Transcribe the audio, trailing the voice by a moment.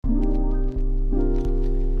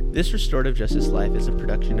This Restorative Justice Life is a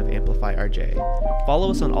production of Amplify RJ.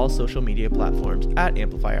 Follow us on all social media platforms at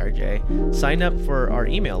Amplify RJ, sign up for our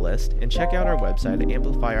email list, and check out our website at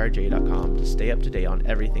amplifyrj.com to stay up to date on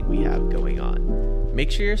everything we have going on.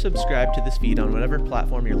 Make sure you're subscribed to this feed on whatever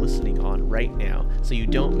platform you're listening on right now so you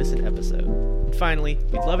don't miss an episode. And finally,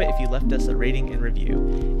 we'd love it if you left us a rating and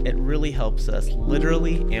review. It really helps us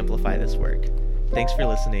literally amplify this work. Thanks for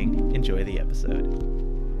listening. Enjoy the episode.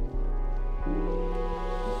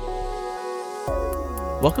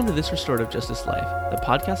 Welcome to This Restorative Justice Life, the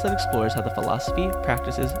podcast that explores how the philosophy,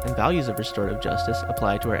 practices, and values of restorative justice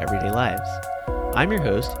apply to our everyday lives. I'm your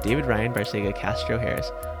host, David Ryan Barcega Castro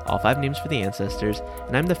Harris, all 5 names for the ancestors,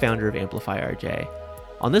 and I'm the founder of Amplify RJ.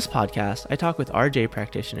 On this podcast, I talk with RJ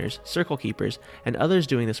practitioners, circle keepers, and others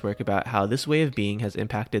doing this work about how this way of being has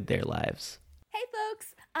impacted their lives. Hey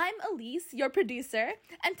folks, I'm Elise, your producer,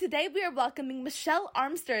 and today we are welcoming Michelle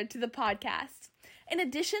Armstead to the podcast. In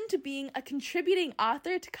addition to being a contributing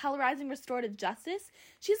author to Colorizing Restorative Justice,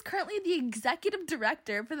 she is currently the executive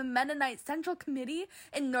director for the Mennonite Central Committee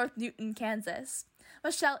in North Newton, Kansas.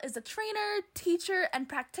 Michelle is a trainer, teacher, and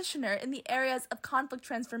practitioner in the areas of conflict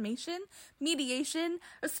transformation, mediation,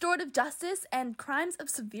 restorative justice, and crimes of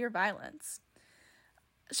severe violence.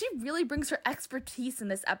 She really brings her expertise in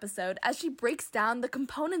this episode as she breaks down the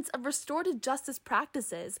components of restorative justice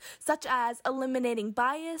practices, such as eliminating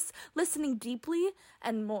bias, listening deeply,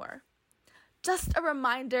 and more. Just a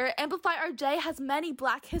reminder, Amplify RJ has many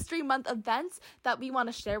Black History Month events that we want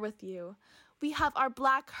to share with you. We have our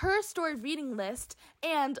Black Her Story reading list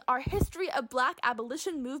and our History of Black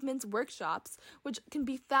Abolition Movements workshops, which can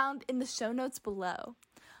be found in the show notes below.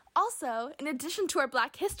 Also, in addition to our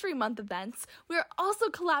Black History Month events, we are also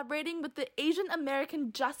collaborating with the Asian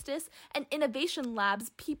American Justice and Innovation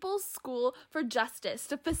Lab's People's School for Justice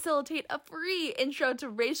to facilitate a free Intro to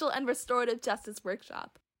Racial and Restorative Justice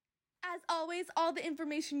workshop. As always, all the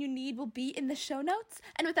information you need will be in the show notes,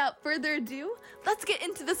 and without further ado, let's get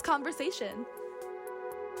into this conversation.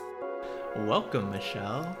 Welcome,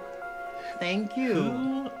 Michelle. Thank you.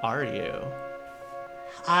 Who are you?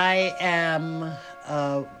 I am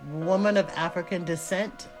a woman of African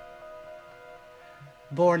descent,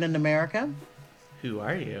 born in America. Who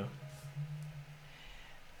are you?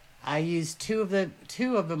 I used two of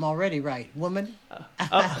them already, right? Woman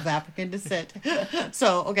of African descent.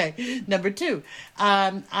 So, okay, number 2.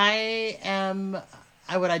 I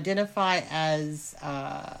would identify as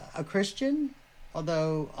a Christian,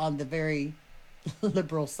 although on the very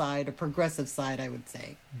liberal side, or progressive side, I would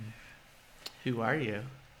say. Who are you?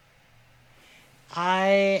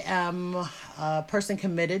 I am a person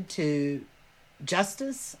committed to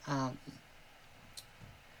justice.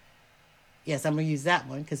 Yes, I'm going to use that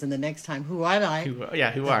one because in the next time, who am I? Who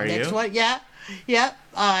are you? Next one, yeah.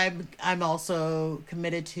 I'm also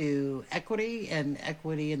committed to equity, and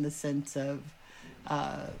equity in the sense of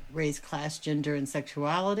race, class, gender, and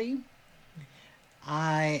sexuality.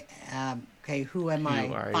 I am, okay, who am I?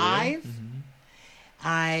 Who are 5. you? Mm-hmm.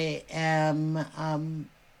 I am a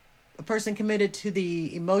person committed to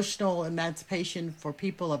the emotional emancipation for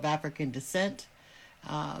people of African descent,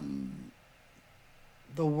 the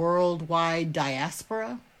worldwide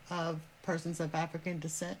diaspora of persons of African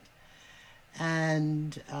descent.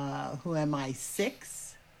 And who am I?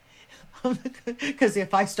 6? Because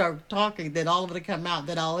if I start talking, then all of it will come out,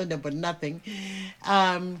 then I'll end up with nothing.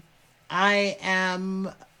 I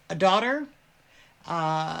am a daughter.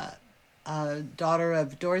 Daughter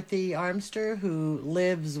of Dorothy Armster, who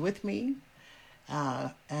lives with me,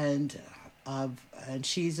 and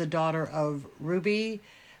she's a daughter of Ruby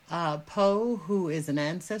Poe, who is an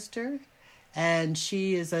ancestor, and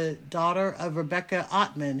she is a daughter of Rebecca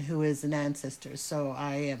Ottman, who is an ancestor. So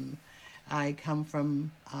I come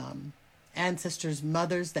from ancestors'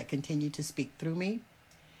 mothers that continue to speak through me.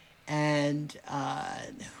 And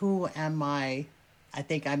who am I? I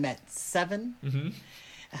think I'm at 7. Mm-hmm.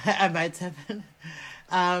 I'm at 7.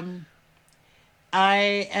 I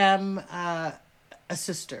am a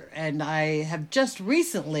sister, and I have just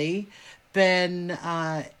recently been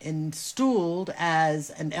installed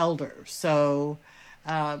as an elder. So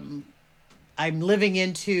I'm living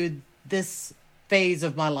into this phase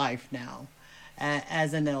of my life now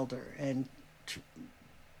as an elder, and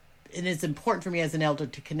it's important for me as an elder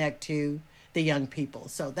to connect to the young people.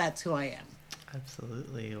 So that's who I am.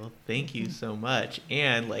 Absolutely. Well, thank you so much.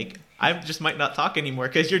 And I just might not talk anymore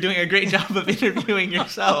because you're doing a great job of interviewing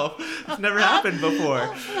yourself. It's never happened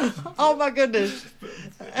before. Oh my goodness.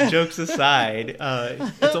 Jokes aside,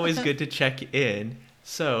 it's always good to check in.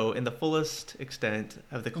 So, in the fullest extent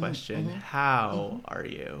of the question, how are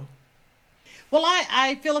you? Well,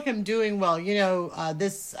 I feel like I'm doing well.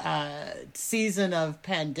 This season of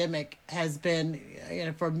pandemic has been,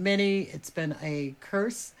 for many, it's been a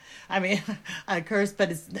curse. I mean, a curse, but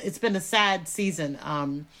it's been a sad season.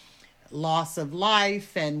 Loss of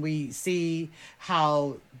life, and we see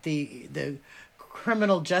how the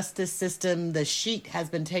criminal justice system, the sheet has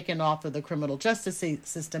been taken off of the criminal justice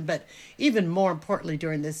system, but even more importantly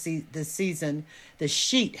during this season, the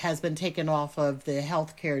sheet has been taken off of the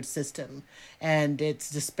healthcare system and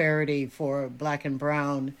its disparity for Black and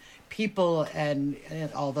brown people. And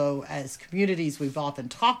although as communities we've often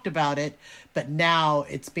talked about it, but now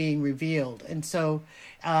it's being revealed. And so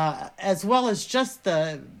as well as just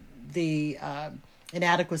the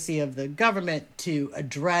inadequacy of the government to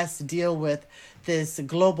deal with this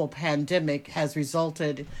global pandemic has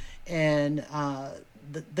resulted in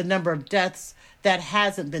the number of deaths that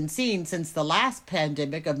hasn't been seen since the last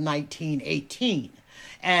pandemic of 1918.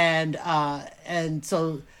 And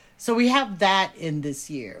so we have that in this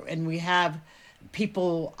year, and we have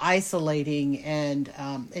people isolating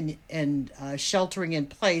and sheltering in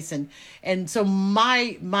place. And so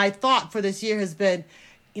my thought for this year has been,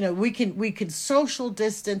 we can social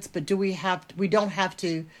distance, but we don't have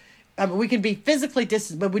to. We can be physically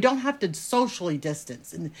distant, but we don't have to socially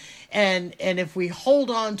distance. And if we hold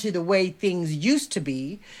on to the way things used to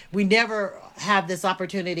be, we never have this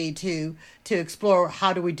opportunity to explore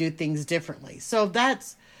how do we do things differently. So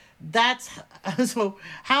that's so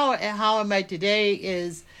how am I today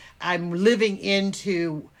is I'm living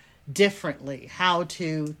into differently how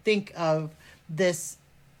to think of this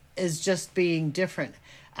as just being different.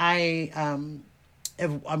 I've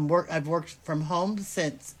worked from home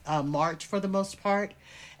since March for the most part,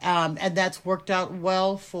 and that's worked out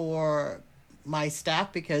well for my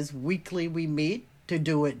staff because weekly we meet to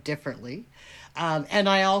do it differently. And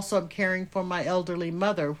I also am caring for my elderly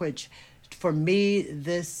mother, which for me,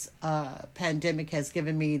 this pandemic has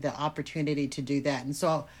given me the opportunity to do that. And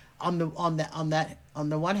so on the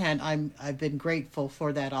one hand, I've been grateful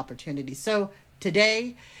for that opportunity. So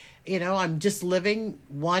today, I'm just living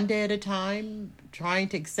one day at a time, trying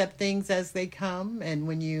to accept things as they come. And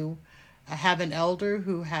when you have an elder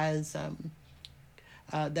who has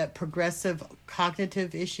that progressive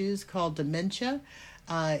cognitive issues called dementia,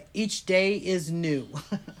 each day is new.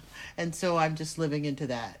 And so I'm just living into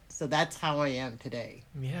that. So that's how I am today.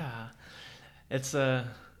 Yeah. It's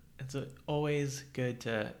always good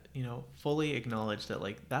to, fully acknowledge that,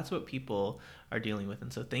 that's what people are dealing with.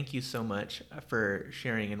 And so thank you so much for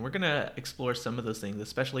sharing. And we're going to explore some of those things,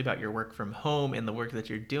 especially about your work from home and the work that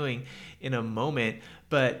you're doing in a moment.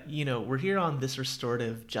 But, we're here on This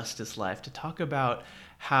Restorative Justice Life to talk about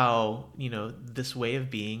how, this way of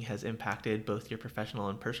being has impacted both your professional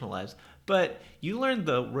and personal lives. But you learned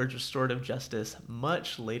the word restorative justice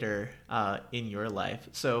much later in your life.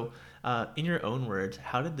 So in your own words,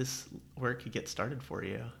 how did this work get started for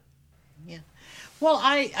you? Yeah. Well,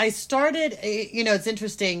 I started, it's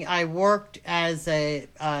interesting. I worked as a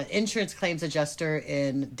insurance claims adjuster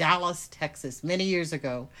in Dallas, Texas, many years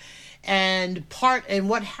ago. And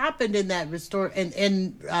what happened in that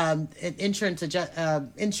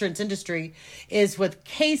insurance industry is with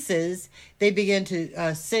cases, they began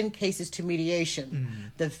to send cases to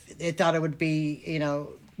mediation. Mm-hmm. They thought it would be,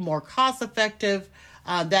 more cost effective,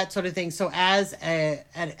 that sort of thing. So as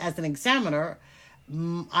an examiner,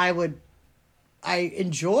 I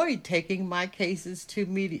enjoyed taking my cases to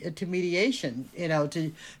mediation,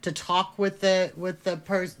 to talk with the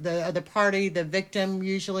other party, the victim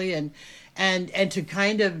usually, and to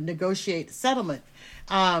kind of negotiate settlement.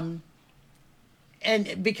 And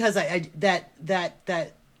because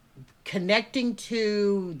that connecting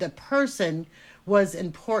to the person was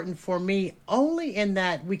important for me, only in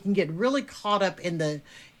that we can get really caught up in the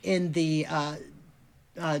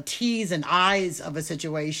T's and I's of a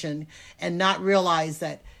situation and not realize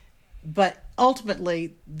that, but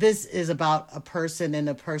ultimately this is about a person and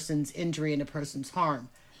a person's injury and a person's harm.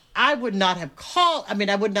 We wouldn't have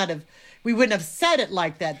said it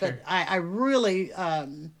like that, but sure. I really,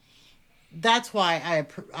 that's why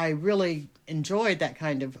I really enjoyed that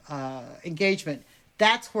kind of engagement.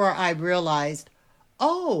 That's where I realized,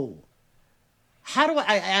 how do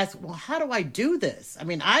I do this? I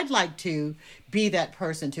mean, I'd like to be that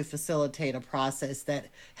person to facilitate a process that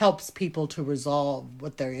helps people to resolve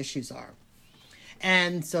what their issues are.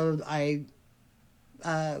 And so I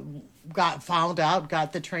got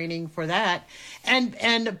the training for that.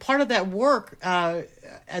 And part of that work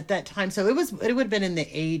at that time, so it would have been in the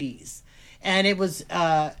 80s. And it was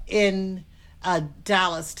in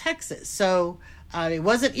Dallas, Texas. So it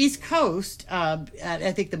wasn't East Coast.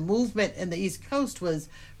 I think the movement in the East Coast was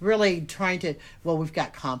really trying to, well, we've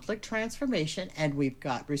got conflict transformation and we've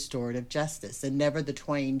got restorative justice, and never the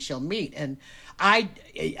twain shall meet. And I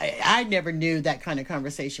never knew that kind of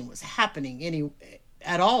conversation was happening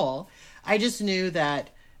at all. I just knew that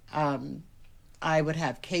I would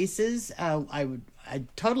have cases. I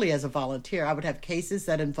totally, as a volunteer, I would have cases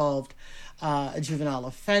that involved a juvenile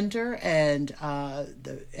offender and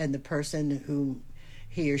the person who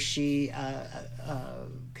he or she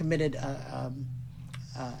committed an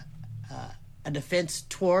offense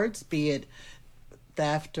towards, be it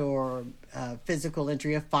theft or physical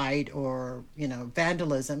injury, a fight, or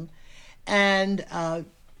vandalism, and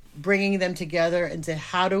bringing them together and say,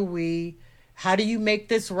 how do you make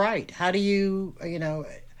this right? How do you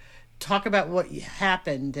talk about what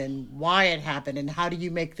happened and why it happened, and how do you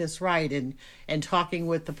make this right, and talking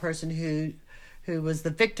with the person who was the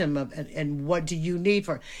victim of, and what do you need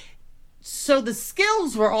for. So the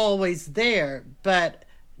skills were always there, but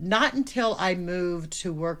not until I moved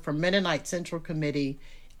to work for Mennonite Central Committee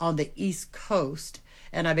on the East Coast,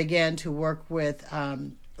 and I began to work with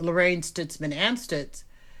Lorraine Stutzman Amstutz,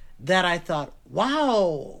 that I thought,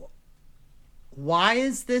 wow, why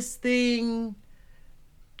is this thing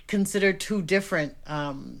considered two different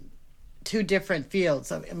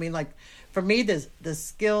fields? I mean, like, for me, the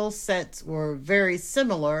skill sets were very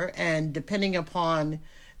similar, and depending upon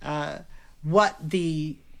what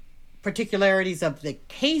the particularities of the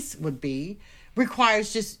case would be,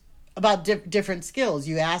 requires just about different skills.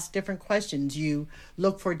 You ask different questions. You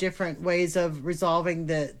look for different ways of resolving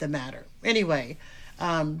the matter. Anyway,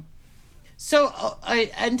 so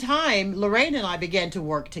in time, Lorraine and I began to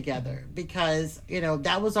work together because,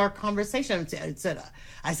 that was our conversation.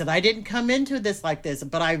 I said, I didn't come into this like this,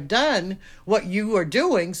 but I've done what you are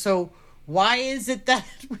doing. So why is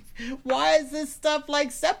this stuff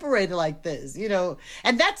like separated like this?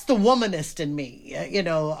 And that's the womanist in me,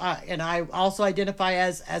 and I also identify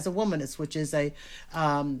as a womanist, which is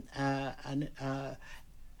an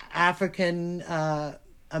African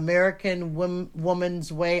American woman's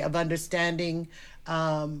way of understanding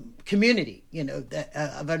community,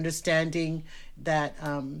 of understanding that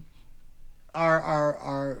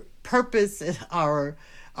our purpose, our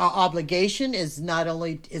obligation is not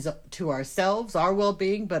only to ourselves, our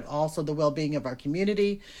well-being, but also the well-being of our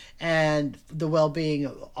community and the well-being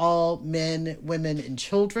of all men, women, and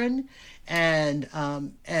children, and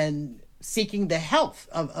seeking the health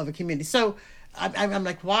of a community. So I'm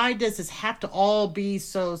like, why does this have to all be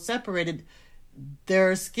so separated? There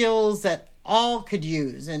are skills that all could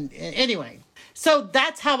use. And anyway, so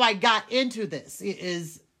that's how I got into this,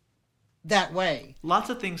 is that way. Lots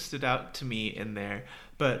of things stood out to me in there.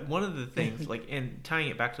 But one of the things, and tying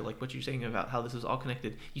it back to what you're saying about how this is all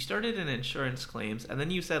connected, you started in insurance claims, and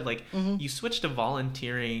then you said you switched to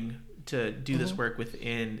volunteering to do this work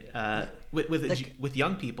within with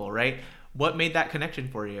young people, right? What made that connection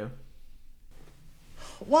for you?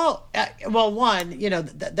 Well, one,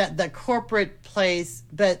 the corporate place,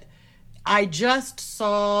 but I just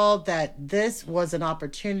saw that this was an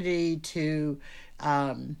opportunity to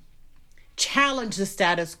challenge the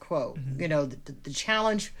status quo. The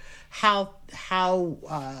challenge how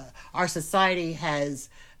our society has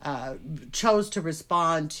chose to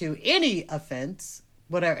respond to any offense,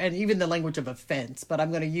 whatever, and even the language of offense, but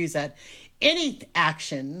I'm going to use that, any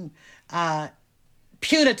action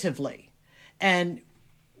punitively. And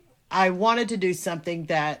I wanted to do something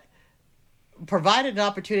that provided an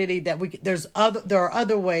opportunity that there are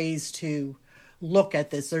other ways to look at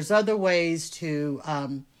this. There's other ways to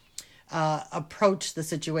approach the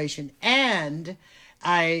situation, and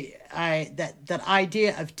that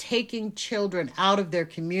idea of taking children out of their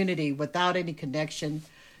community without any connection,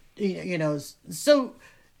 So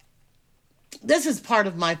this is part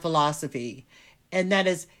of my philosophy, and that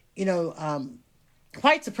is,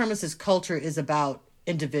 white supremacist culture is about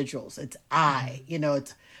individuals. It's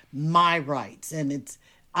it's my rights, and it's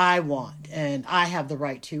I want, and I have the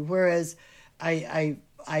right to. Whereas I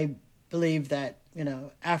believe that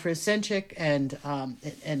Afrocentric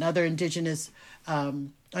and other indigenous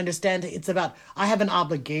understanding, it's about I have an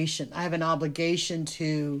obligation. I have an obligation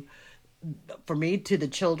to the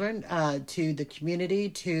children, to the community,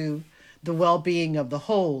 to the well-being of the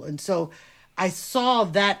whole. And so I saw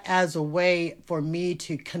that as a way for me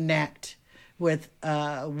to connect with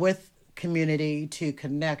community, to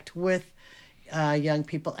connect with young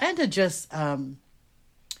people, and to just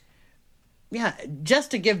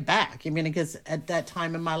to give back. I mean, because at that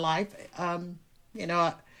time in my life,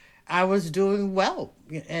 I was doing well,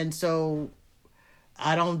 and so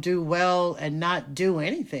I don't do well and not do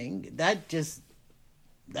anything. That just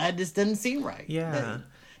that just doesn't seem right. Yeah.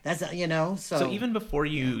 That's, So even before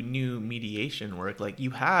you knew mediation work, like you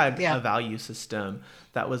had Yeah. a value system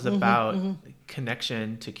that was about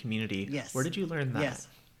connection to community. Yes. Where did you learn that? Yes.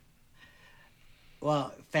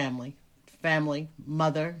 Well, family,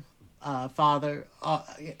 mother, father,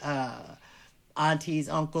 aunties,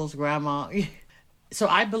 uncles, grandma. So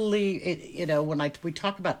I believe it, when we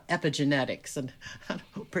talk about epigenetics, and I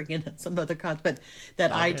don't bring in some other concepts, but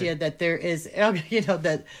that idea that there is,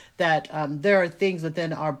 that there are things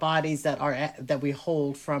within our bodies that we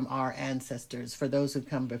hold from our ancestors, for those who've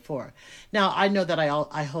come before. Now I know that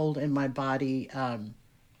I hold in my body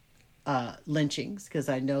lynchings, because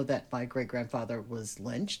I know that my great grandfather was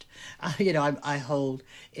lynched. I hold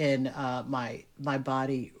in my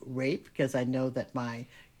body rape, because I know that my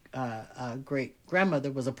great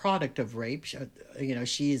grandmother was a product of rape.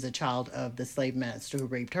 She is a child of the slave master who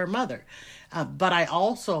raped her mother. But I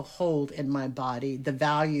also hold in my body the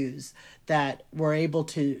values that were able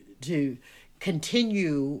to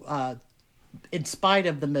continue in spite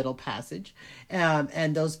of the Middle Passage,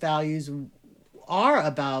 and those values are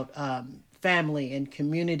about family and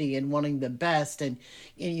community and wanting the best. And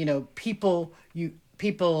people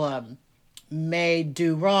may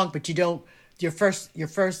do wrong, but you don't. Your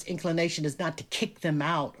first inclination is not to kick them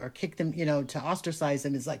out or kick them, to ostracize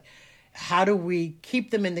them. It's like, how do we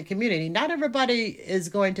keep them in the community? Not everybody is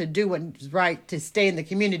going to do what's right to stay in the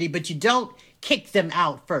community, but you don't kick them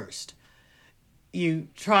out first. You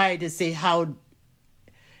try to see how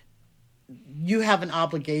you have an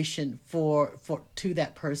obligation to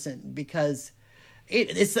that person, because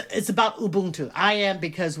it's about Ubuntu. I am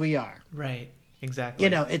because we are. Right. Exactly.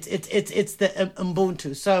 It's the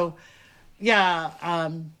Ubuntu. So. Yeah,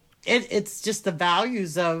 it's just the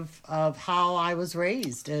values of how I was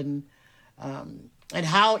raised, and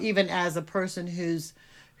how, even as a person whose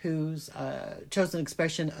chosen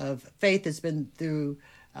expression of faith has been through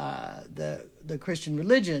the Christian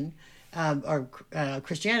religion, or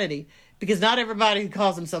Christianity, because not everybody who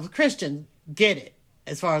calls themselves a Christian get it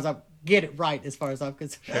right as far as I'm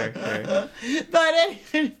concerned. Sure.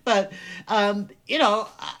 But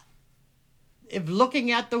if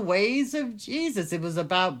looking at the ways of Jesus, it was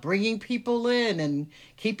about bringing people in and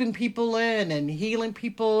keeping people in and healing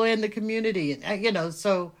people in the community. And,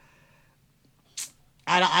 so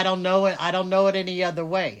I don't know it. I don't know it any other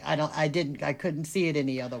way. I couldn't see it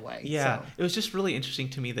any other way. Yeah. So. It was just really interesting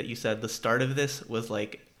to me that you said the start of this was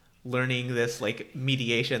like learning this like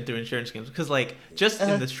mediation through insurance claims, because like just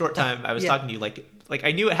in the short time I was talking to you, like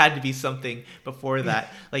I knew it had to be something before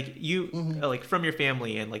that, like you like from your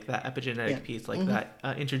family, and like that epigenetic piece, like that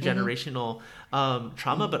intergenerational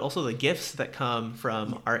trauma, but also the gifts that come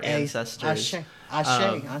from our ancestors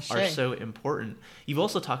are so important. You've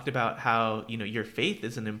also talked about how your faith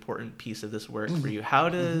is an important piece of this work for you. How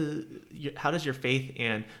does your faith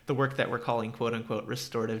and the work that we're calling quote unquote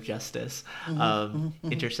restorative justice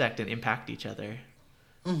intersect and impact each other?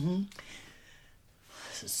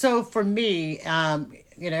 So for me,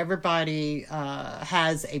 everybody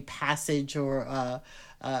has a passage or a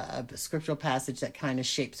scriptural passage that kind of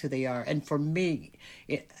shapes who they are. And for me,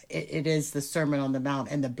 it is the Sermon on the Mount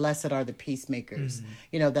and the blessed are the peacemakers.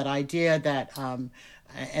 That idea that,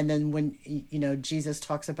 and then when, Jesus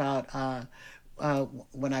talks about,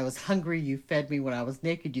 when I was hungry, you fed me. When I was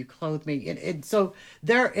naked, you clothed me. And so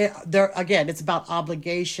there again, it's about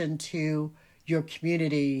obligation to your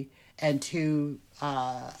community and to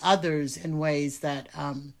others in ways that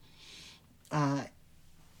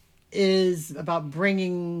is about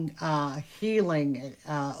bringing healing,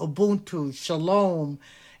 Ubuntu, shalom.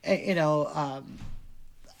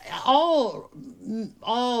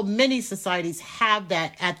 Many societies have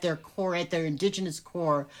that at their core, at their indigenous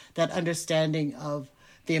core, that understanding of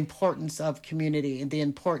the importance of community and the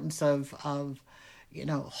importance of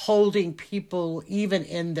holding people even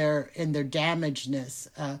in their damagedness,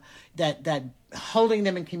 that holding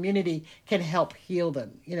them in community can help heal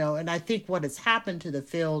them. And I think what has happened to the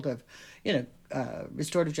field of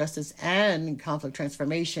restorative justice and conflict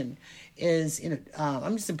transformation is,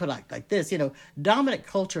 I'm just going to put it like this, dominant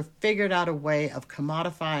culture figured out a way of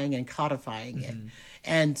commodifying and codifying it.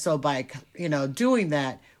 And so by, doing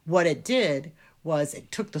that, what it did was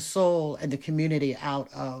it took the soul and the community out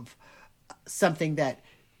of something that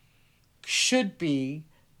should be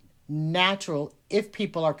natural if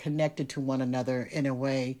people are connected to one another in a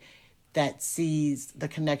way that sees the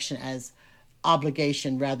connection as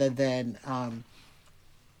obligation rather than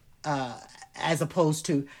as opposed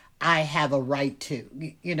to I have a right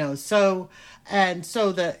to, so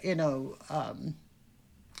the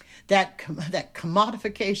that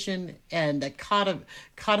commodification and that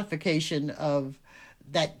codification of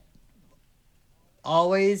that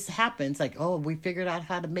always happens, like, oh, we figured out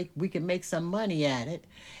we can make some money at it,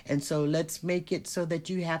 and so let's make it so that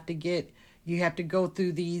you have to go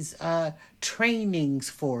through these trainings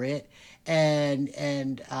for it,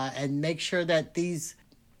 and make sure that these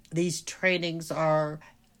trainings are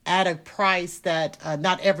at a price that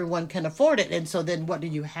not everyone can afford it. And so then what do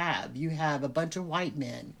you have? You have a bunch of white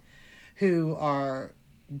men who are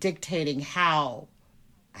dictating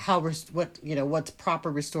what's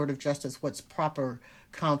proper restorative justice, what's proper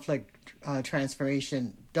conflict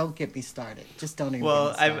transformation. Don't get me started. Just don't even.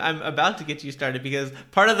 Well, get me started. I'm about to get you started, because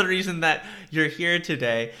part of the reason that you're here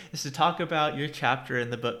today is to talk about your chapter in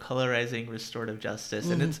the book Colorizing Restorative Justice.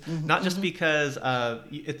 And it's not just because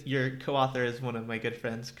your co-author is one of my good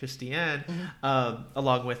friends, Christiane,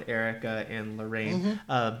 along with Erica and Lorraine.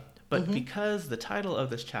 But because the title of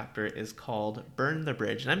this chapter is called Burn the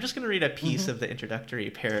Bridge. And I'm just going to read a piece of the introductory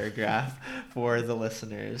paragraph for the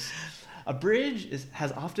listeners. A bridge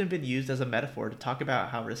has often been used as a metaphor to talk about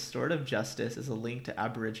how restorative justice is a link to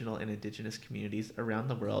Aboriginal and Indigenous communities around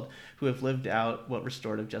the world who have lived out what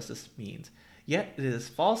restorative justice means. Yet it is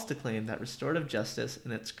false to claim that restorative justice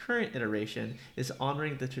in its current iteration is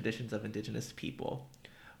honoring the traditions of Indigenous people.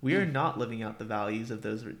 We are not living out the values of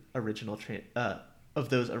those original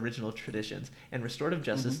traditions, and restorative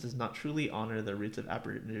justice does not truly honor the roots of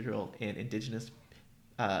Aboriginal and Indigenous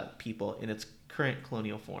people in its current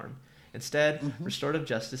colonial form. Instead, restorative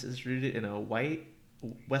justice is rooted in a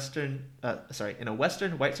Western white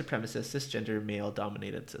supremacist cisgender male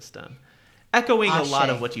dominated system, echoing a lot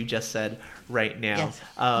of what you just said right now.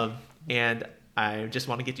 Yes. And I just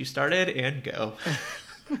want to get you started and go.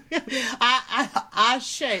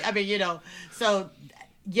 I mean, so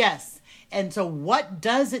yes. And so what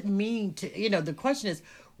does it mean to, the question is,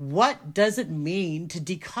 what does it mean to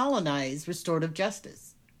decolonize restorative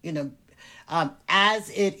justice? As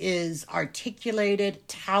it is articulated,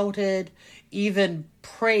 touted, even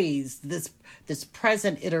praised, this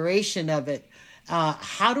present iteration of it,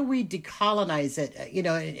 how do we decolonize it?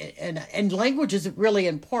 And language is really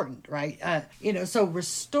important, right? So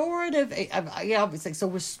restorative, so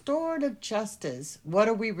restorative justice, what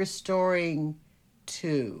are we restoring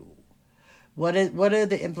to? What are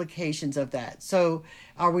the implications of that? So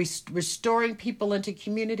are we restoring people into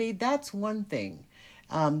community? That's one thing.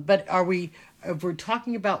 But if we're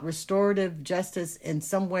talking about restorative justice in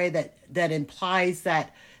some way that implies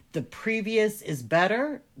that the previous is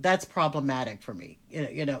better, that's problematic for me.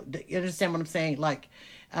 You understand what I'm saying? Like,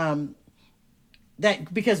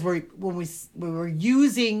 that because we were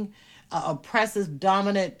using oppressive,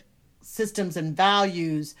 dominant systems and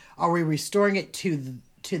values, are we restoring it to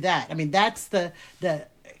that? I mean, that's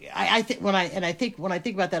I think when I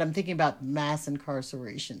think about that, I'm thinking about mass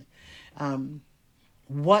incarceration.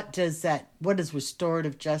 What does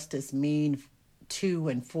restorative justice mean to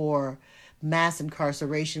and for mass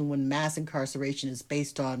incarceration when mass incarceration is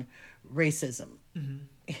based on racism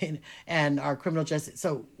and our criminal justice?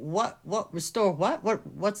 So what is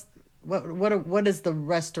the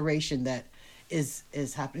restoration that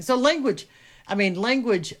is happening? So language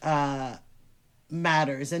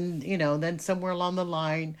matters, and then somewhere along the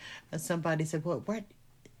line somebody said, well, what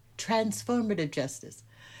transformative justice?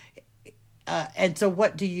 And so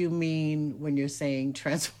what do you mean when you're saying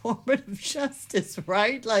transformative justice,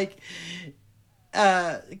 right? Like,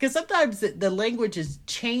 because sometimes the language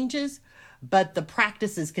changes, but the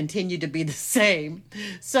practices continue to be the same.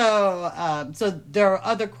 So there are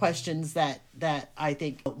other questions that I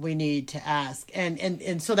think we need to ask.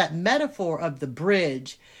 And so that metaphor of the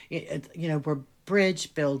bridge, we're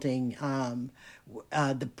bridge building.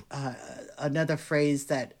 Another phrase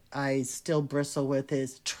that I still bristle with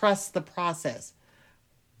is trust the process.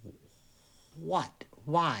 What?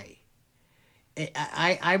 Why?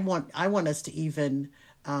 I want us to even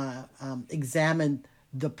examine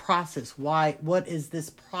the process. Why? What is this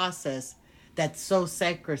process that's so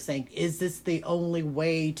sacrosanct? Is this the only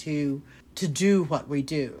way to do what we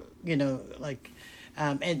do?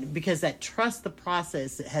 And because that trust the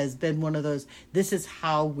process has been one of those. This is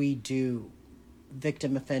how we do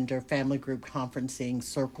victim offender, family group conferencing,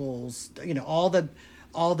 circles, all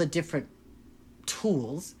the different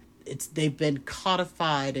tools. They've been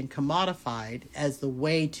codified and commodified as the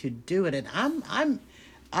way to do it. And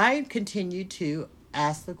I continue to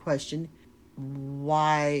ask the question,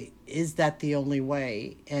 why is that the only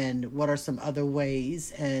way? And what are some other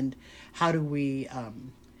ways? And how do we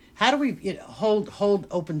hold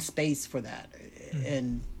open space for that?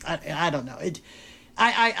 And I don't know.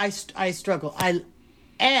 I struggle.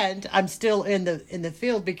 I'm still in the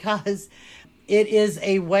field because it is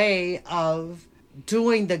a way of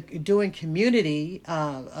doing community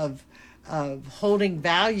of holding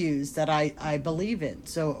values that I believe in.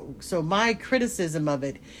 So my criticism of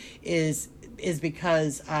it is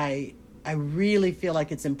because I really feel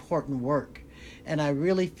like it's important work, and I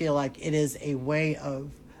really feel like it is a way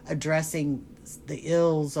of addressing the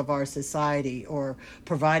ills of our society, or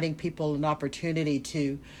providing people an opportunity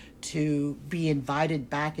to be invited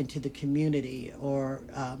back into the community, or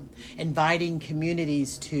inviting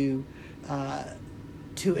communities to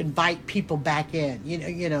invite people back in.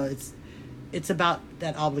 It's about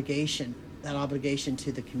that obligation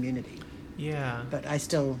to the community. Yeah. But I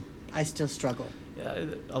still struggle. Yeah,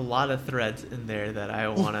 a lot of threads in there that I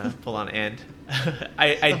want to pull on, and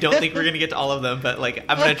I don't think we're going to get to all of them, but like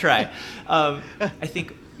I'm going to try. I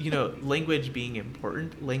think, language being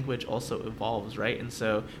important, language also evolves, right? And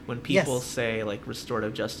so when people say like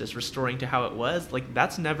restorative justice, restoring to how it was, like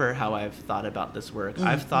that's never how I've thought about this work.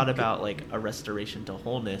 I've thought about like a restoration to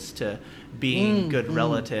wholeness, to being good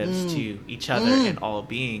relatives to each other and all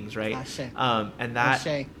beings, right? And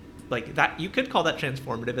that, like that, you could call that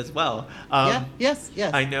transformative as well. Yes.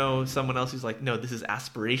 I know someone else who's like, no, this is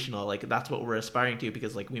aspirational. Like that's what we're aspiring to,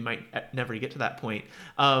 because like we might never get to that point.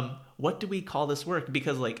 What do we call this work?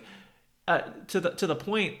 Because like to the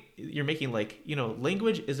point you're making, like,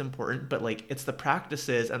 language is important, but like it's the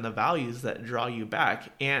practices and the values that draw you back.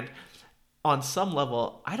 And on some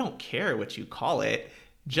level, I don't care what you call it.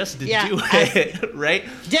 Just do it, right?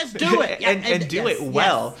 Just do it, and do it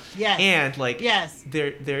well. Yes. And like,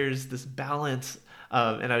 there's this balance.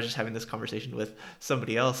 And I was just having this conversation with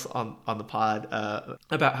somebody else on the pod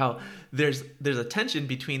about how there's a tension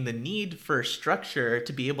between the need for structure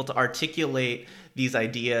to be able to articulate these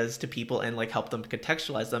ideas to people and like help them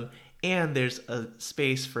contextualize them, and there's a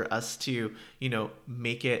space for us to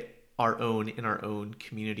make it our own in our own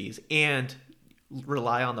communities, and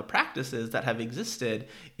rely on the practices that have existed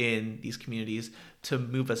in these communities to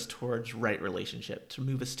move us towards right relationship, to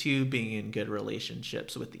move us to being in good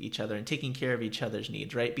relationships with each other and taking care of each other's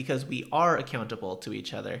needs, right? Because we are accountable to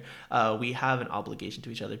each other. We have an obligation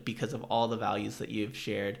to each other because of all the values that you've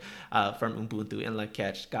shared from Ubuntu and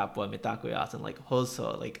Lakech, Kapwa, Mitakuya, and like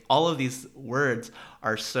Hoso. Like all of these words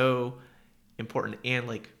are so important, and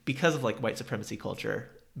like because of like white supremacy culture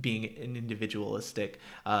being an individualistic,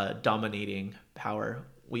 dominating power,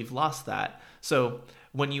 we've lost that. So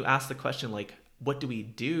when you ask the question, like, what do we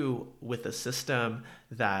do with a system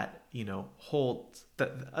that, holds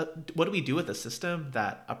that, what do we do with a system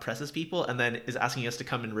that oppresses people and then is asking us to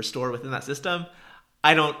come and restore within that system?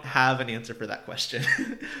 I don't have an answer for that question.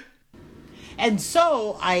 And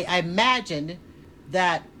so I imagine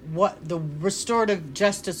that what the restorative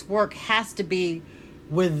justice work has to be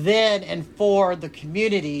within and for the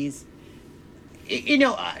communities.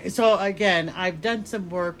 So again, I've done some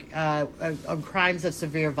work on crimes of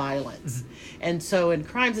severe violence. And so in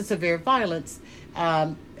crimes of severe violence,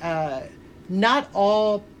 not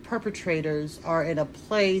all perpetrators are in a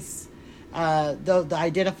place, the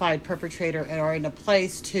identified perpetrator are in a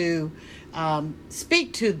place to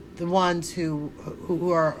speak to the ones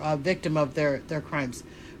who are a victim of their crimes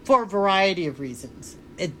for a variety of reasons.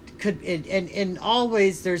 And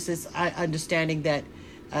always there's this understanding that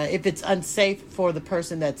if it's unsafe for the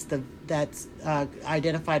person that's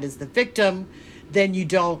identified as the victim, then you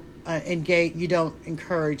don't engage, you don't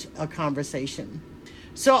encourage a conversation.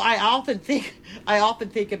 So I often think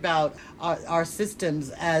about our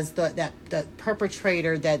systems as the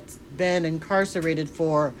perpetrator that's been incarcerated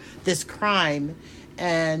for this crime,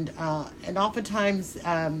 and oftentimes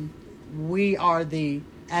we are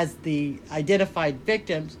as the identified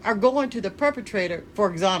victims are going to the perpetrator for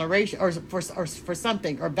exoneration or for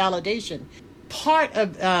something or validation. Part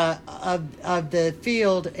of the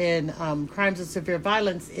field in crimes of severe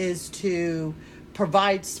violence is to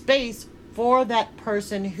provide space for that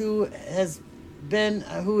person who is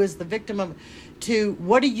the victim of, to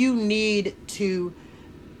what do you need to,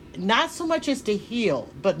 not so much as to heal,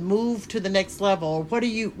 but move to the next level. What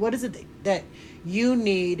is it that you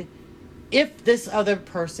need if this other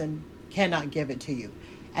person cannot give it to you?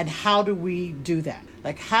 And how do we do that?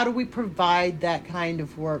 Like, how do we provide that kind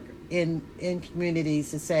of work in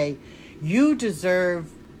communities to say, you deserve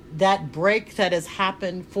that break that has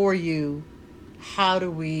happened for you? How do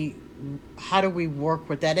we work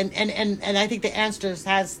with that? And I think the answer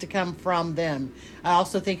has to come from them. I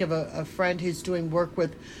also think of a friend who's doing work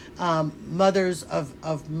with mothers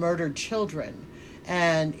of murdered children.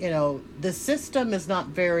 And, the system is not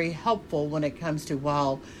very helpful when it comes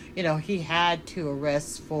to, he had 2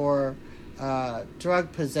 arrests for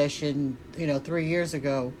drug possession, 3 years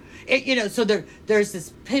ago. So there's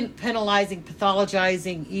this penalizing,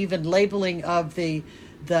 pathologizing, even labeling of the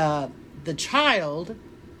child,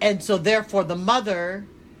 and so therefore the mother,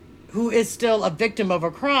 who is still a victim of a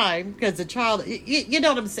crime because the child, you know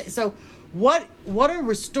what I'm saying? So what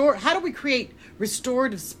are how do we create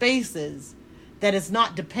restorative spaces that is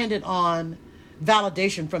not dependent on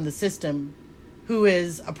validation from the system who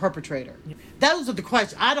is a perpetrator? Those are the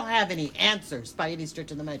questions. I don't have any answers by any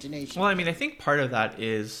stretch of the imagination. Well, I mean, I think part of that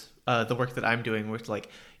is the work that I'm doing with,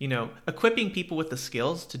 equipping people with the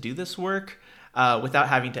skills to do this work without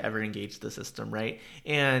having to ever engage the system, right?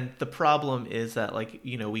 And the problem is that,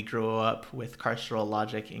 we grow up with carceral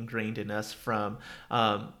logic ingrained in us from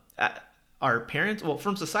our parents,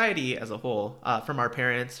 from society as a whole, from our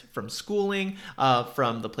parents, from schooling,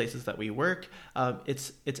 from the places that we work.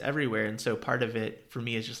 It's everywhere. And so part of it for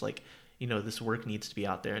me is just this work needs to be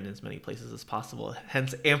out there in as many places as possible.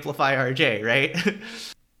 Hence Amplify RJ, right?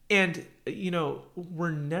 And,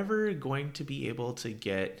 we're never going to be able to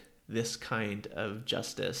get this kind of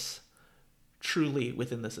justice truly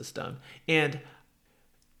within the system. And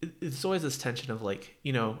it's always this tension of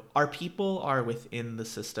our people are within the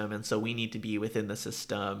system, and so we need to be within the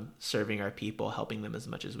system, serving our people, helping them as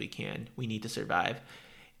much as we can. We need to survive.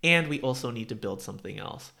 And we also need to build something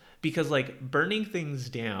else, because burning things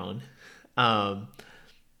down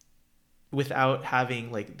without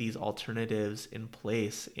having these alternatives in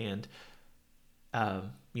place and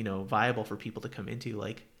viable for people to come into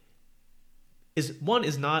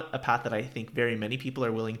is not a path that I think very many people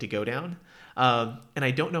are willing to go down. And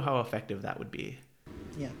I don't know how effective that would be.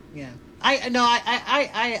 Yeah.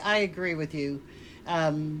 I agree with you.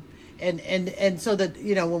 And so that,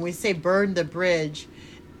 when we say burn the bridge,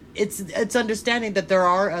 it's understanding that there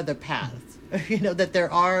are other paths, that there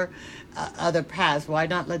are other paths. Why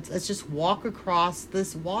not? Let's just walk across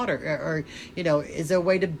this water, or is there a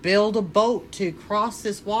way to build a boat to cross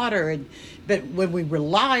this water? But when we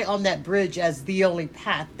rely on that bridge as the only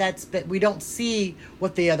path, but we don't see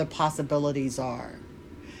what the other possibilities are.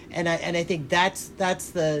 And I think that's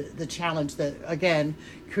the challenge, that again,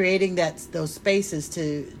 creating those spaces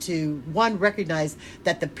to one, recognize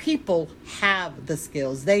that the people have the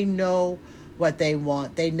skills. They know what they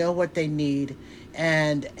want. They know what they need.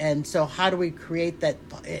 And so how do we create that,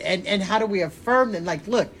 and how do we affirm them?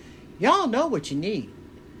 Look, y'all know what you need.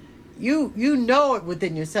 You know it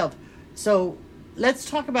within yourself. So let's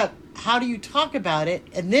talk about how do you talk about it,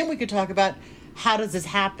 and then we could talk about how does this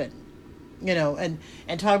happen, and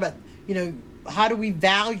talk about, how do we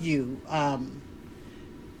value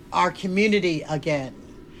our community again?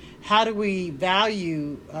 How do we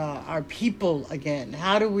value our people again?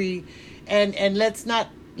 How do we, and let's not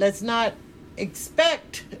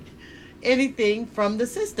expect anything from the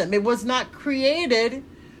system. It was not created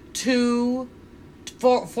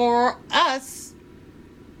for us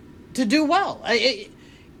to do well. It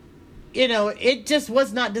just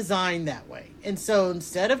was not designed that way. And so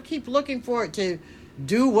instead of keep looking for it to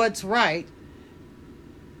do what's right,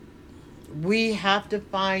 we have to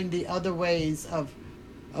find the other ways of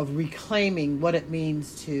reclaiming what it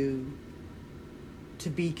means to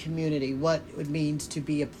be community, what it means to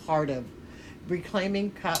be a part of,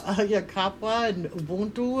 reclaiming Kapwa and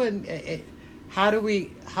Ubuntu, and how do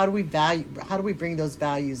we bring those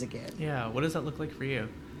values again? Yeah, what does that look like for you?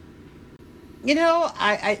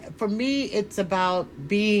 For me, it's about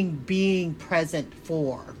being present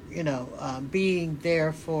for, being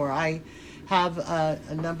there for. I have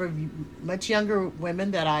a number of much younger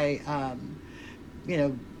women that I,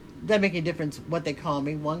 doesn't make any difference what they call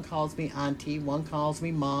me. One calls me auntie, one calls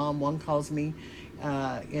me mom, one calls me,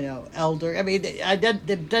 elder. I mean,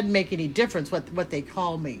 it doesn't make any difference what they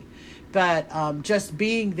call me, but just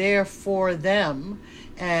being there for them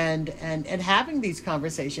and having these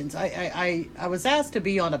conversations. I was asked to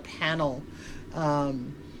be on a panel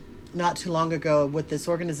not too long ago with this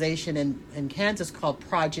organization in Kansas called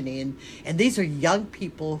Progeny, and these are young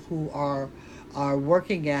people who are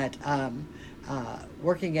working at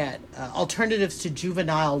alternatives to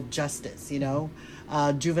juvenile justice,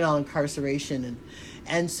 juvenile incarceration,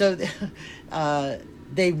 and so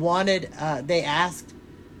they asked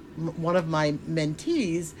one of my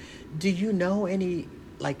mentees, do you know any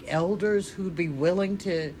elders who'd be willing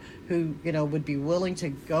to come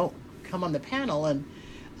on the panel? And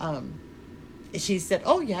she said,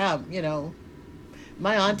 oh yeah,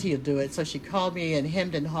 my auntie will do it. So she called me and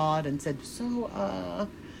hemmed and hawed and said, so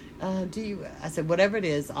do you? I said, whatever it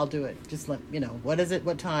is, I'll do it. Just let what is it,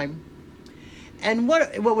 what time? And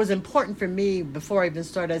what was important for me before I even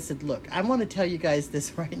started, I said, look, I want to tell you guys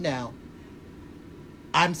this right now.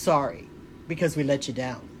 I'm sorry. because we let you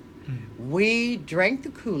down. We drank the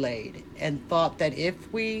Kool-Aid and thought that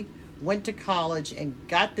if we went to college and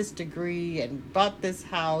got this degree and bought this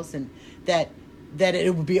house and that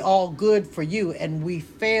it would be all good for you, and we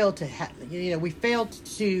failed to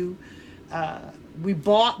we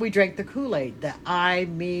drank the Kool-Aid that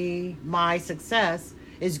my success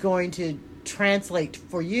is going to translate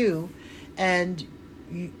for you, and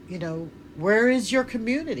where is your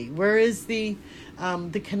community? Where is the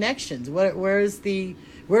connections? Where is the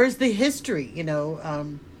history?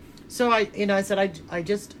 So I said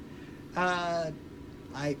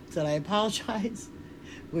I apologize.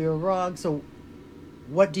 We were wrong. So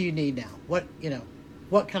what do you need now?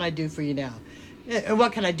 What can I do for you now? And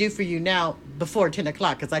what can I do for you now before 10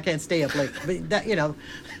 o'clock? Because I can't stay up late. But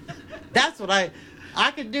that's what I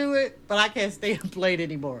can do it, but I can't stay up late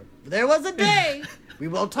anymore. There was a day. We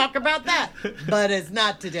won't talk about that, but it's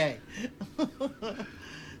not today.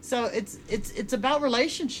 So it's about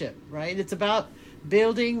relationship, right? It's about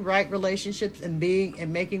building right relationships and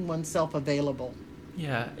making oneself available.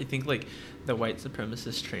 Yeah, I think like the white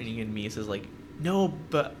supremacist training in me says like, no,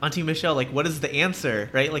 but Auntie Michelle, like, what is the answer,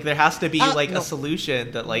 right? Like, there has to be a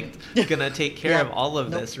solution that like gonna take care of all of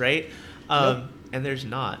this, right? And there's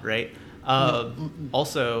not, right?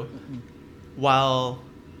 Also, while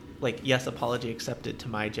like, yes, apology accepted to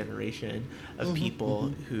my generation of people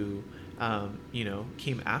who,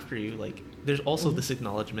 came after you, like, there's also this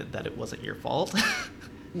acknowledgement that it wasn't your fault.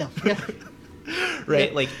 No.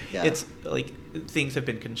 Right? Like, it's like things have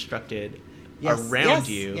been constructed around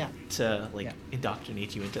you to like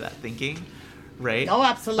indoctrinate you into that thinking, right? Oh,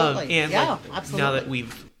 absolutely. And absolutely. Now that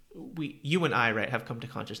you and I, right, have come to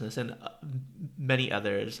consciousness, and many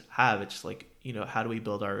others have, it's just like, how do we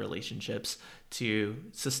build our relationships to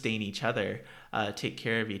sustain each other, take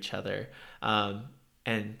care of each other? And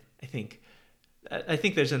I think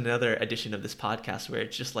there's another edition of this podcast where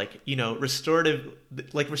it's just like, restorative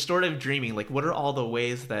dreaming. Like, what are all the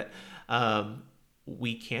ways that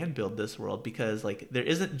we can build this world? Because like, there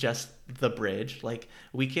isn't just the bridge. Like,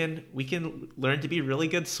 we can learn to be really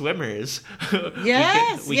good swimmers.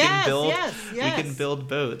 We can build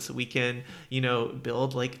boats. We can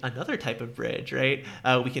build like another type of bridge, right?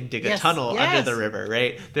 We can dig a tunnel under the river,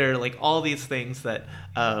 right? There are like all these things that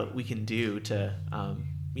we can do to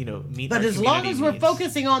meet. But as long as we're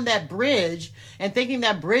focusing on that bridge and thinking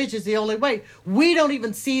that bridge is the only way, we don't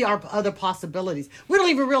even see our other possibilities. We don't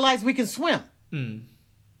even realize we can swim.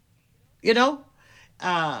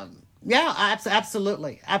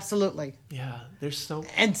 Absolutely. Yeah, there's so.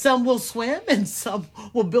 And some will swim, and some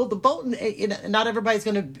will build the boat, and not everybody's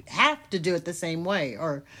going to have to do it the same way.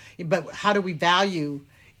 But how do we value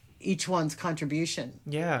each one's contribution?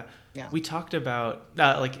 Yeah. We talked about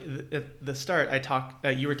like at the start.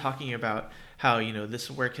 You were talking about how this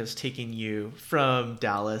work has taken you from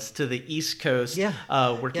Dallas to the East Coast,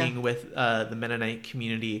 working with the Mennonite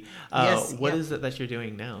community. What is it that you're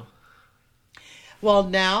doing now? Well,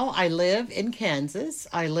 now I live in Kansas.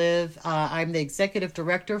 I'm the executive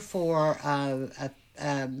director for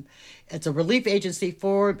it's a relief agency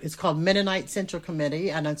it's called Mennonite Central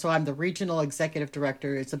Committee, and so I'm the regional executive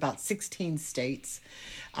director. It's about 16 states.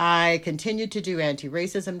 I continue to do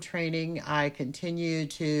anti-racism training. I continue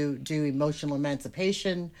to do emotional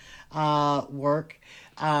emancipation work.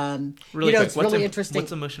 Really quick, it's really interesting.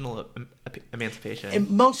 What's emotional emancipation?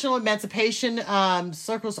 Emotional emancipation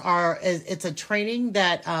circles it's a training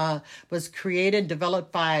that was created,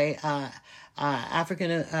 developed by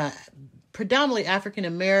predominantly African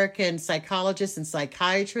American psychologists and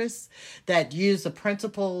psychiatrists that use the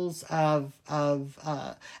principles of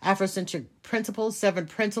Afrocentric principles, 7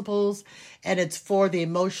 principles, and it's for the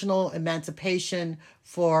emotional emancipation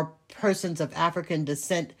for persons of African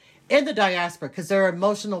descent in the diaspora, because there are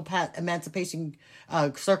emotional emancipation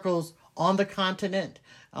circles on the continent,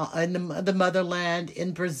 in the motherland,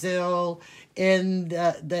 in Brazil, in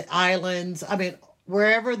the islands. I mean,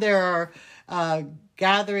 wherever there are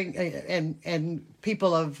gathering and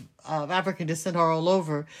people of African descent are all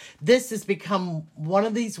over. This has become one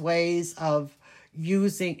of these ways of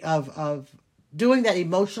doing that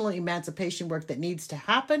emotional emancipation work that needs to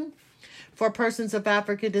happen for persons of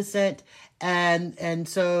African descent, and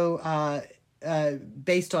so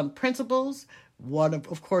based on principles. One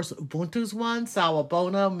of course, Ubuntu's one.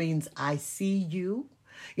 Sawubona means I see you,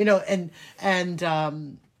 and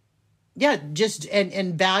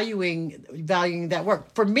valuing that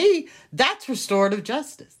work. For me, that's restorative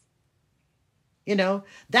justice.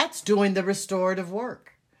 That's doing the restorative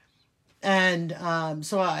work. And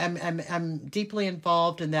so I'm deeply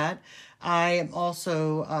involved in that. I am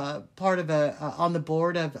also part of on the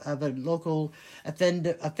board of a local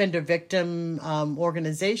offender victim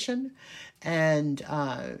organization, and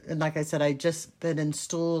like I said, I just been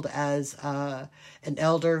installed as an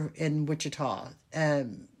elder in Wichita,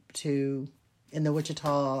 in the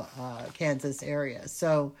Wichita, Kansas area.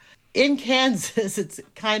 So in Kansas, it's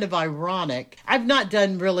kind of ironic. I've not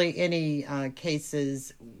done really any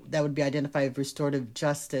cases that would be identified as restorative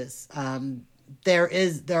justice. There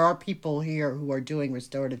are people here who are doing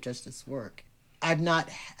restorative justice work. I've not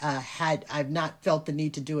felt the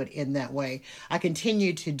need to do it in that way. I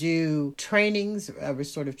continue to do trainings,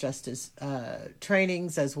 restorative justice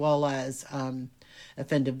trainings, as well as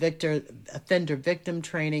offender victim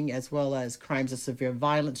training, as well as crimes of severe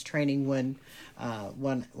violence training when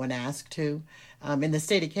asked to. In the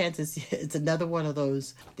state of Kansas, it's another one of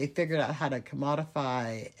those. They figured out how to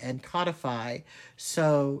commodify and codify,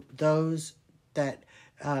 so those that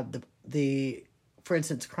for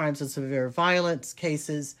instance, crimes of severe violence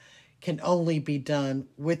cases can only be done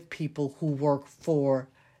with people who work for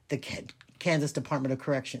the Kansas Department of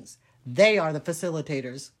Corrections. They are the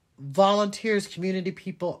facilitators. Volunteers, community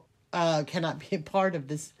people cannot be a part of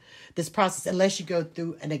this process unless you go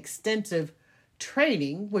through an extensive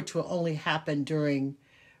training, which will only happen during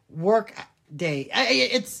work day.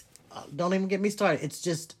 Don't even get me started. It's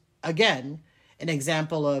just, again, an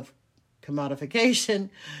example of commodification,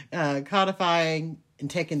 codifying, and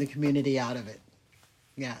taking the community out of it.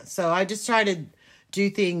 Yeah, so I just try to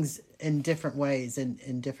do things in different ways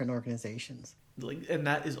in different organizations. And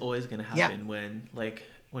that is always going to happen when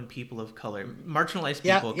people of color, marginalized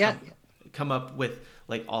people come up with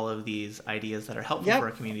all of these ideas that are helpful for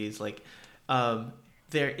our communities.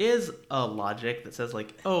 There is a logic that says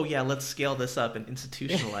oh yeah, let's scale this up and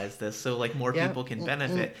institutionalize this so more people can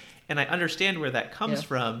benefit. And I understand where that comes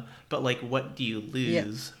from, but what do you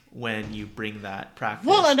lose when you bring that practice?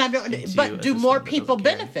 Well, but do more people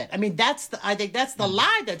benefit? I mean, I think that's the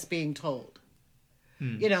lie that's being told.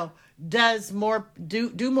 Does more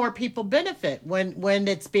people benefit when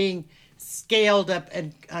it's being scaled up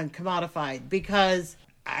and commodified? Because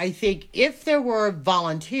I think if there were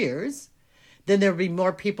volunteers, then there would be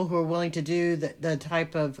more people who are willing to do the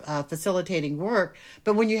type of facilitating work.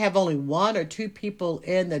 But when you have only one or two people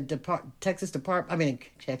in the Kansas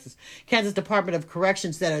Department of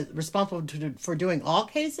Corrections that are responsible for doing all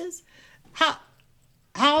cases,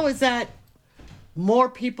 how is that more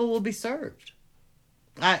people will be served?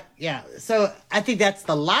 So I think that's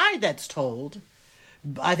the lie that's told.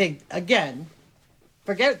 I think, again,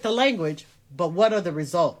 forget the language, but what are the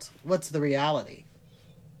results? What's the reality?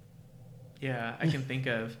 Yeah, I can think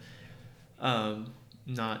of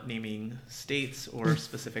not naming states or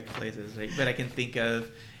specific places, right? But I can think of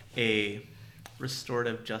a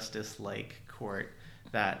restorative justice-like court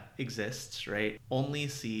that exists, right? Only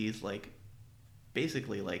sees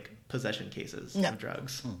basically possession cases of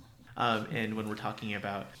drugs. And when we're talking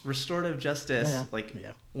about restorative justice,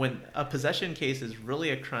 when a possession case is really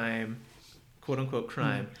a crime, quote unquote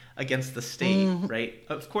crime against the state, right?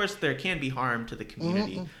 Of course, there can be harm to the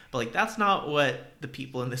community, but that's not what the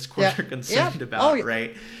people in this court are concerned about,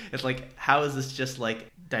 right? It's how is this just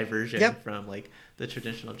diversion from the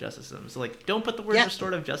traditional justice system? So don't put the word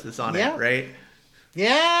restorative justice on it, right?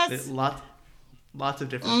 Yes. There's lots of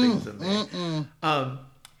different things in there.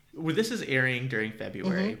 This is airing during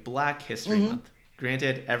February, Black History Month.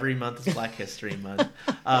 Granted, every month is Black History Month.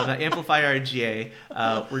 At Amplify RGA,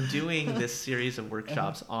 we're doing this series of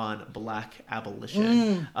workshops on Black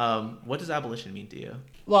abolition. What does abolition mean to you?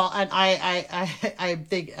 Well, and I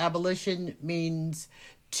think abolition means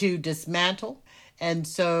to dismantle. And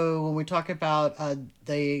so when we talk about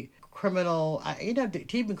the criminal,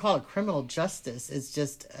 to even call it criminal justice is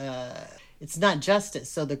just... it's not justice.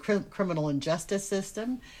 So the criminal and justice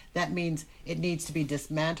system, that means it needs to be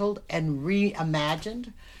dismantled and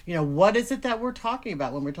reimagined. What is it that we're talking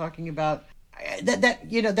about when we're talking about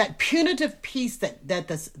that punitive piece that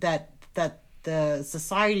the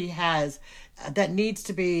society has that needs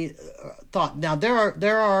to be thought. Now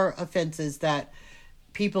there are offenses that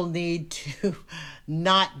people need to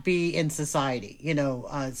not be in society,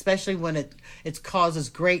 especially when it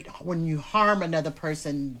causes when you harm another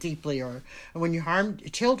person deeply, or when you harm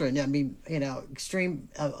children. I mean, extreme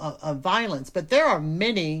violence. But there are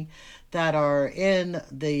many that are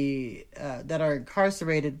that are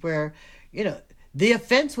incarcerated where, the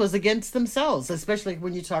offense was against themselves, especially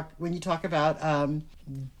when you talk about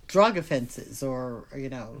drug offenses or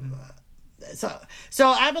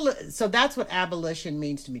So that's what abolition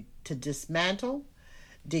means to me: to dismantle,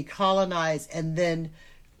 decolonize, and then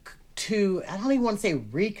to, I don't even want to say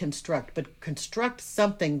reconstruct, but construct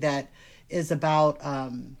something that is about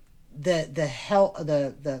the health,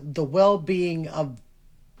 the well-being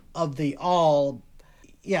of the all.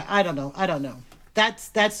 Yeah, I don't know.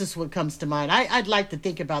 That's just what comes to mind. I'd like to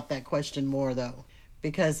think about that question more though,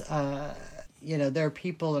 because there are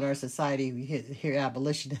people in our society who hear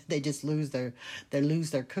abolition, they just lose their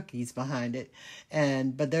cookies behind it,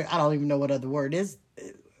 but I don't even know what other word is.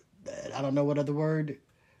 I don't know what other word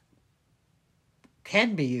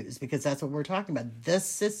can be used, because that's what we're talking about. This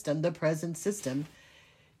system, the present system,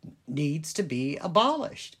 needs to be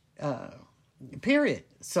abolished. Period.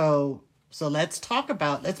 So let's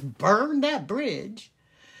burn that bridge,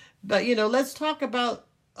 but let's talk about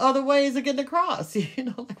other ways of getting across.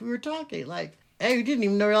 Like we were talking, like, hey, you didn't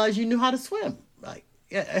even realize you knew how to swim, like,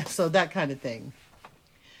 yeah, so that kind of thing.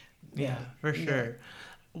 Yeah, for sure.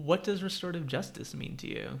 What does restorative justice mean to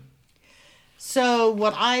you? So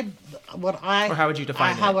or how would you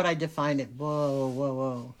define it? How would I define it?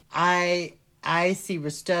 Whoa. I see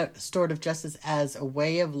restorative justice as a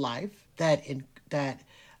way of life that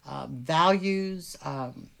values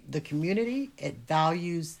the community. It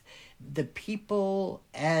values the people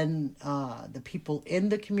and the people in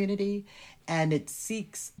the community, and it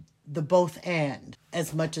seeks the both and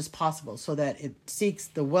as much as possible, so that it seeks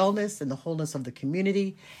the wellness and the wholeness of the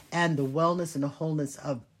community and the wellness and the wholeness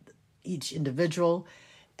of each individual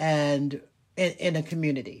and in a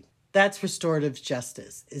community. That's restorative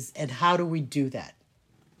justice. And how do we do that?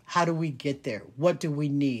 How do we get there? What do we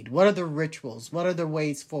need? What are the rituals? What are the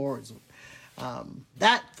ways forward?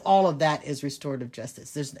 All of that is restorative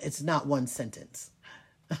justice. It's not one sentence.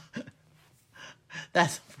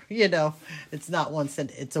 That's, it's not one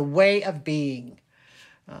sentence. It's a way of being.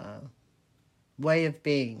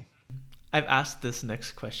 I've asked this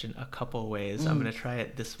next question a couple ways. I'm going to try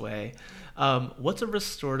it this way. What's a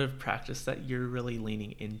restorative practice that you're really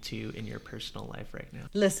leaning into in your personal life right now?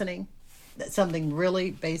 Listening. That's something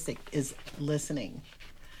really basic, is listening.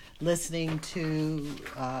 Listening to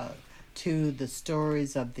the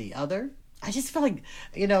stories of the other. I just feel like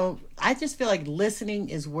listening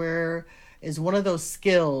is one of those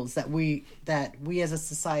skills that we as a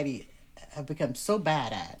society have become so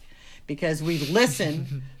bad at, because we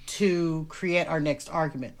listen to create our next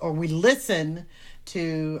argument, or we listen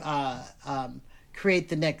to create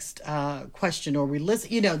the next question, or we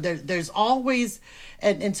listen. There's always,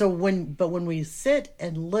 and so when we sit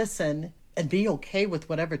and listen and be okay with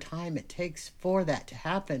whatever time it takes for that to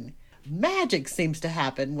happen, magic seems to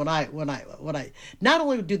happen when I not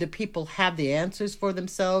only do the people have the answers for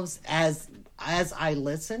themselves as I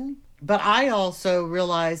listen, but I also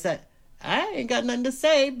realize that I ain't got nothing to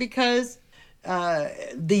say, because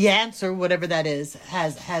the answer, whatever that is,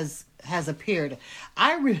 has appeared.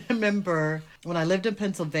 I remember when I lived in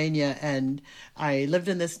Pennsylvania, and I lived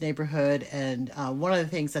in this neighborhood, and one of the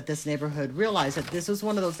things that this neighborhood realized, that this was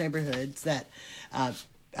one of those neighborhoods that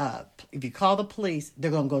if you call the police,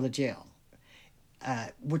 they're going to go to jail,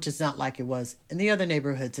 which is not like it was in the other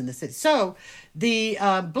neighborhoods in the city. So the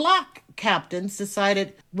block captains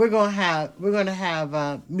decided we're going to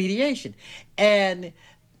have mediation, and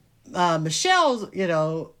Michelle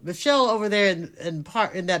over there in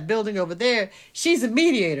that building over there, she's a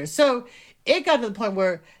mediator. So it got to the point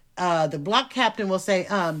where the block captain will say,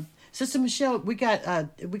 Sister Michelle, we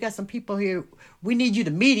got some people here. We need you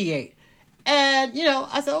to mediate. And,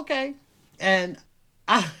 I said, okay. And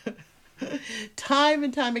time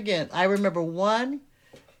and time again, I remember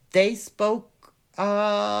they spoke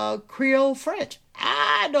Creole French.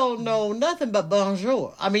 I don't know nothing but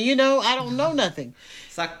bonjour. I mean, I don't know nothing.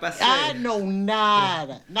 I know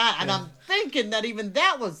nada. And I'm thinking that even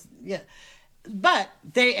that was, yeah. But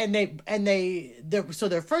so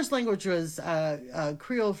their first language was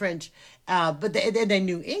Creole French, but they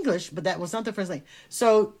knew English, but that was not their first language.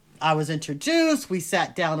 So I was introduced. We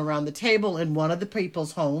sat down around the table in one of the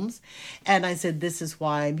people's homes, and I said, "This is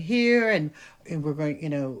why I'm here, and we're going.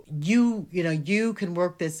 You can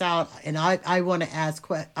work this out, and I want to ask.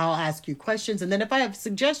 I'll ask you questions, and then if I have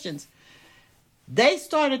suggestions." They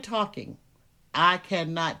started talking. I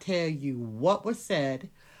cannot tell you what was said,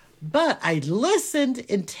 but I listened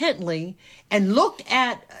intently and looked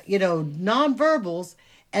at nonverbals,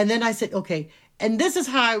 and then I said, "Okay." And this is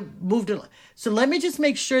how I moved it. So let me just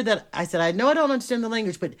make sure that I said, I know I don't understand the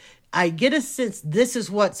language, but I get a sense this is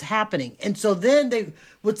what's happening. And so then they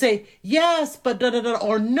would say, yes, but da-da-da,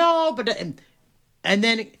 or no, but and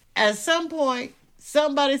then at some point,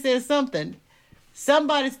 somebody said something.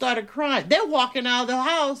 Somebody started crying. They're walking out of the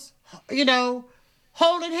house,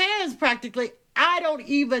 holding hands practically. I don't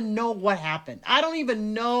even know what happened. I don't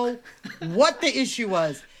even know what the issue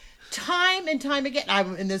was. time and time again.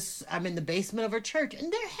 I'm in the basement of a church,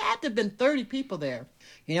 and there had to have been 30 people there.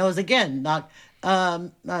 You know, it was again not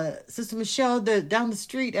Sister Michelle, down the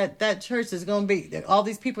street at that church is going to be, all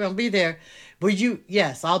these people are going to be there. Will you?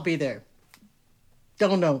 Yes, I'll be there.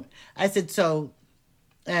 Don't know. I said, so,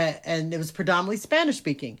 and it was predominantly Spanish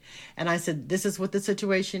speaking. And I said, this is what the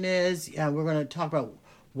situation is. We're going to talk about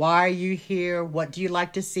why are you here? What do you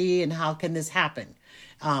like to see? And how can this happen?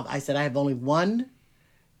 I said, I have only one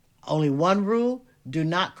rule. Do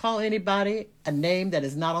not call anybody a name that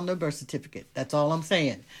is not on their birth certificate. That's all I'm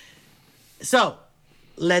saying. So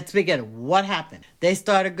let's begin. What happened? They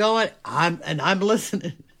started going, I'm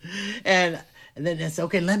listening. And then it's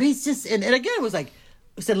okay, let me just, and again, it was like,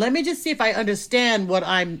 I said, let me just see if I understand what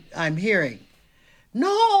I'm hearing.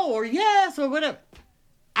 No, or yes, or whatever.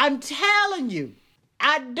 I'm telling you,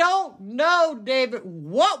 I don't know, David,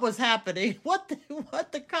 what was happening, what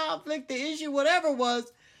the conflict, the issue, whatever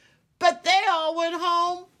was, but they all went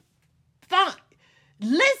home fine.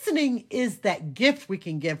 Listening is that gift we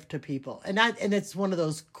can give to people. And it's one of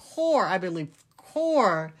those core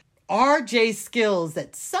RJ skills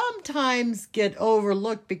that sometimes get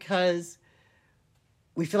overlooked because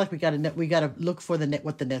we feel like we got to look for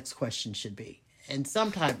what the next question should be. And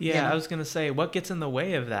sometimes, I was gonna say, what gets in the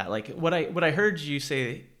way of that? Like what I heard you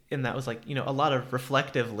say in that was like, you know, a lot of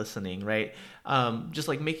reflective listening, right? Just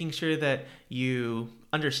like making sure that you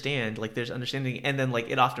understand, like there's understanding, and then like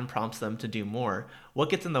it often prompts them to do more. What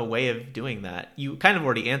gets in the way of doing that? You kind of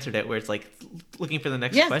already answered it, where it's like looking for the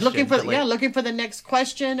next question. Looking for the next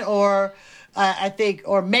question, or I think,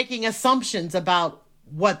 or making assumptions about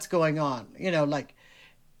what's going on. You know, like,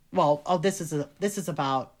 well, this is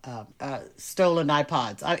about stolen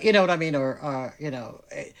iPods. You know what I mean? Or you know,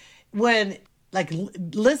 when like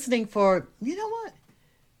listening for, you know what?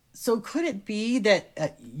 So could it be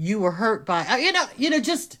that you were hurt by,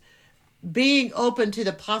 just being open to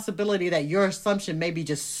the possibility that your assumption may be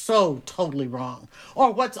just so totally wrong,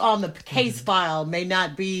 or what's on the case file may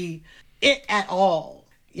not be it at all.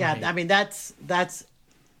 Yeah, right. I mean, that's,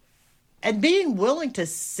 and being willing to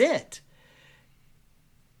sit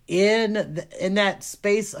in that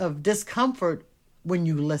space of discomfort when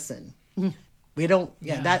you listen. We don't,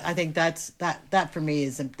 that, I think that for me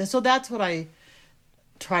is, so that's what I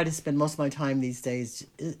try to spend most of my time these days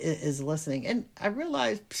is listening. And I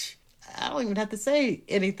realize I don't even have to say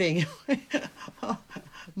anything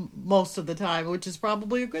most of the time, which is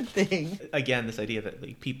probably a good thing. Again, this idea that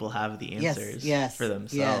like people have the answers for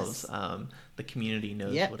themselves. Yes. The community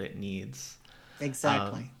knows what it needs.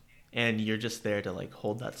 Exactly. And you're just there to like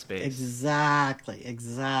hold that space. Exactly.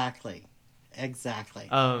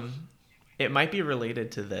 It might be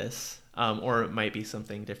related to this, or it might be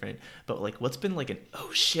something different, but like what's been like an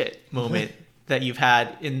oh shit moment that you've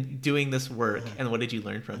had in doing this work, and what did you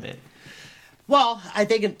learn from it? Well, I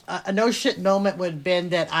think a no shit moment would have been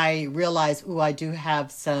that I realized, I do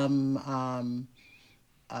have some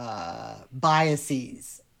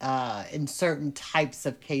biases in certain types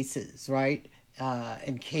of cases, right?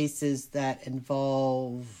 In cases that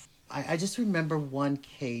involve, I just remember one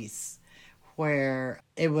case where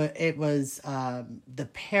it was the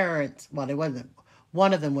parent. Well, it wasn't.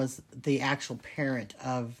 One of them was the actual parent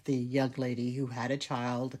of the young lady who had a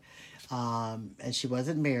child, and she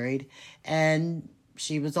wasn't married, and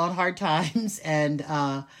she was on hard times, and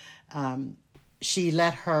she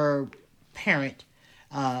let her parent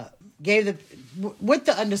with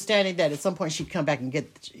the understanding that at some point she'd come back and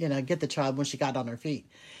get the child when she got on her feet.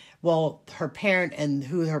 Well, her parent and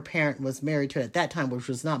who her parent was married to at that time, which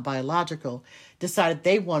was not biological, decided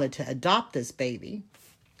they wanted to adopt this baby.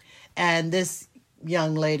 And this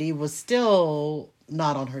young lady was still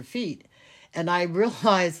not on her feet. And I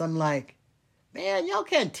realized, I'm like, man, y'all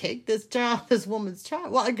can't take this woman's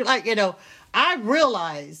child. Well, I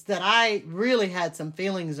realized that I really had some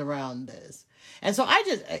feelings around this. And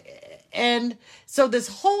so this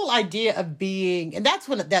whole idea of being, and that's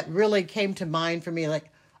when that really came to mind for me, like,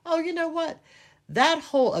 oh, you know what? That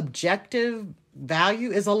whole objective value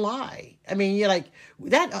is a lie. I mean, you're like,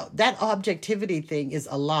 that objectivity thing is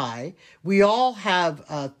a lie. We all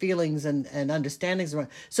have feelings and understandings around.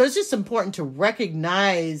 So it's just important to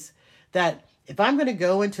recognize that if I'm going to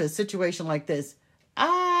go into a situation like this,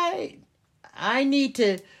 I need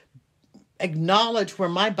to acknowledge where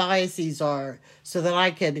my biases are so that I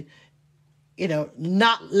could,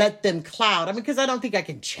 not let them cloud. I mean, because I don't think I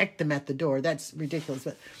can check them at the door. That's ridiculous,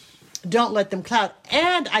 but don't let them cloud.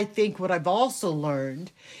 And I think what I've also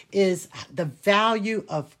learned is the value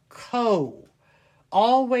of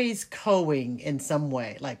always co-ing in some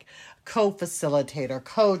way, like co-facilitator,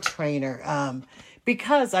 co-trainer,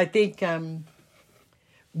 because I think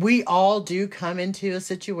we all do come into a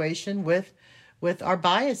situation with our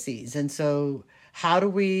biases. And so how do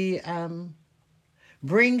we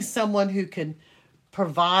bring someone who can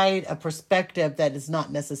provide a perspective that is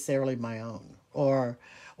not necessarily my own, or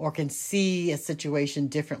can see a situation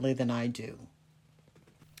differently than I do?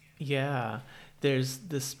 Yeah, there's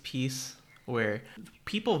this piece where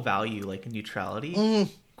people value like neutrality,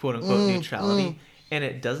 quote unquote neutrality, and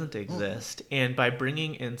it doesn't exist. And by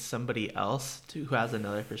bringing in somebody else who has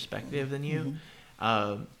another perspective than you,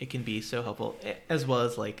 it can be so helpful, as well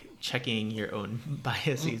as like checking your own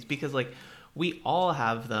biases, because like we all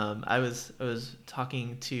have them. I was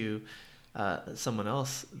talking to someone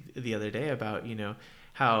else the other day about, you know,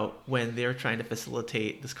 how when they're trying to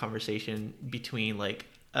facilitate this conversation between like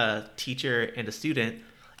a teacher and a student,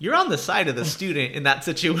 you're on the side of the student in that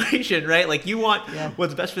situation, right? Like you want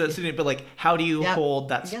what's best for that student, but like how do you hold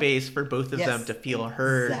that space for both of them to feel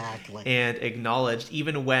heard and acknowledged,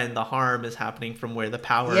 even when the harm is happening from where the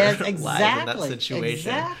power lies in that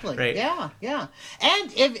situation? Right? Yeah.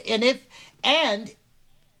 And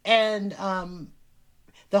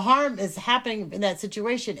the harm is happening in that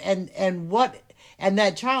situation, and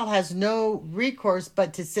that child has no recourse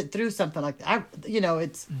but to sit through something like that.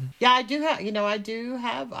 I do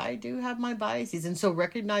have my biases, and so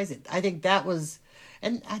recognize it. I think that was,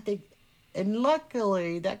 and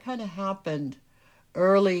luckily that kind of happened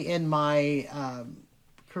early in my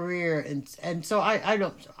career, and so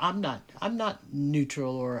I'm not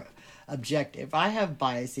neutral or objective. I have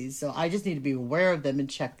biases, so I just need to be aware of them and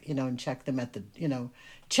check them at the,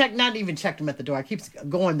 not even check them at the door. I keep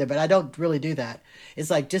going there, but I don't really do that. It's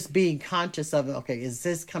like just being conscious of, okay, is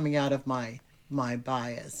this coming out of my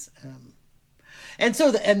bias? And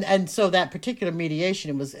so that particular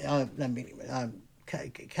mediation, it was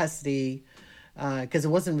custody, because it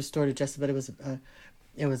wasn't restorative justice, but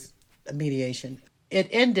it was a mediation. It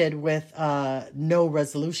ended with no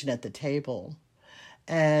resolution at the table,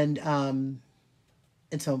 and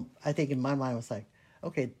so I think in my mind I was like,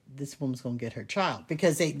 okay, this woman's going to get her child,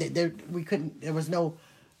 because there was no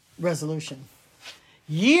resolution.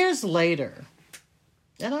 Years later,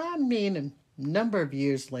 and I mean a number of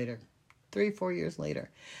years later, 3-4 years later,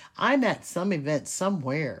 I'm at some event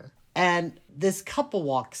somewhere, and this couple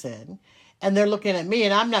walks in, and they're looking at me,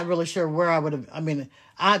 and I'm not really sure where I would have,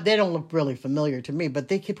 they don't look really familiar to me, but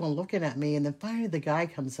they keep on looking at me, and then finally the guy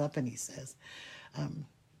comes up and he says,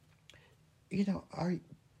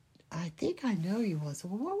 I think I know you. I said,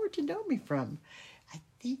 well, where would you know me from? I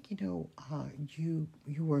think, you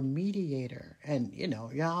were a mediator. And,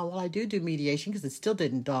 I do mediation, because it still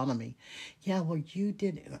didn't dawn on me. Yeah, well, you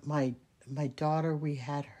did. My daughter, we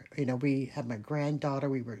had her, we had my granddaughter.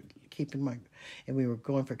 We were and we were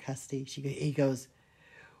going for custody. He goes,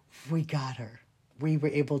 we got her. We were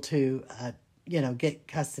able to, get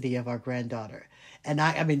custody of our granddaughter. And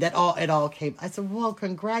it all came. I said, well,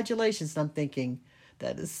 congratulations. And I'm thinking,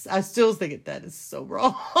 I still think that is so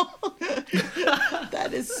wrong. That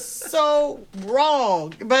is so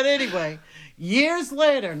wrong. But anyway, years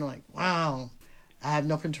later, I'm like, wow, I have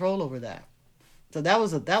no control over that. So that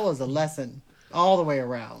was a lesson all the way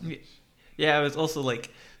around. Yeah, it was also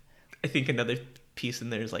like, I think another piece in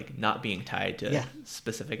there is like not being tied to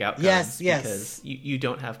specific outcomes. Yes. Because you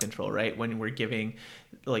don't have control, right? When we're giving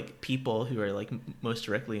like people who are like most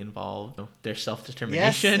directly involved their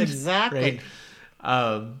self-determination. Yes, exactly.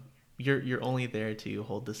 Right? You're only there to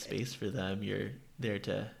hold the space for them. You're there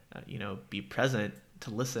to be present,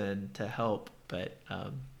 to listen, to help, but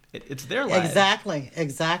it's their lives. Exactly.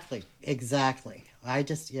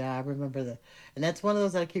 I remember that, and that's one of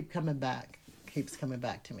those that keeps coming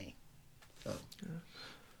back to me. So.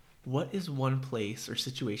 What is one place or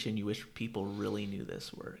situation you wish people really knew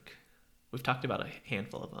this work? We've talked about a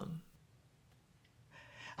handful of them.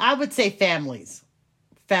 I would say families.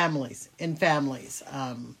 That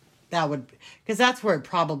would, because that's where it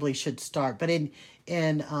probably should start. But in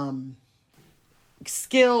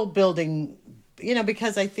skill building,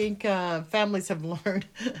 because I think families have learned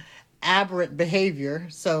aberrant behavior.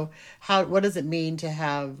 So what does it mean to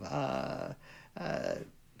have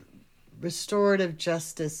restorative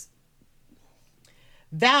justice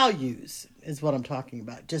values is what I'm talking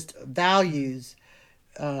about. Just values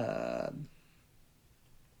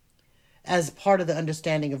as part of the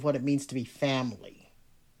understanding of what it means to be family.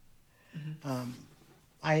 Mm-hmm.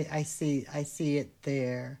 I see it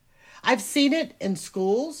there. I've seen it in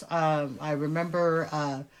schools. I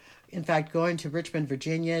remember, in fact, going to Richmond,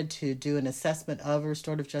 Virginia to do an assessment of a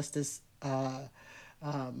restorative justice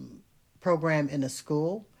program in a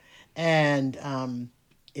school. And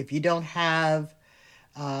if you don't have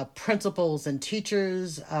principals and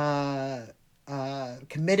teachers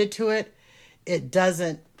committed to it, it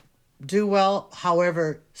doesn't do well.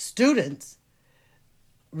 However, students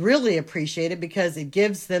really appreciate it because it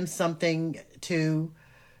gives them something to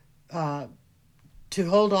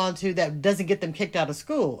hold on to that doesn't get them kicked out of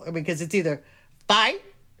school. I mean, because it's either fight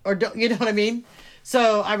or don't, you know what I mean?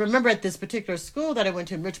 So I remember at this particular school that I went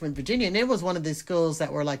to in Richmond, Virginia, and it was one of these schools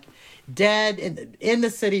that were like dead in the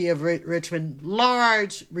city of Richmond,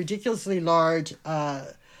 large, ridiculously large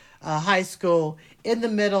high school in the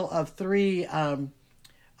middle of three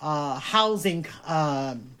housing,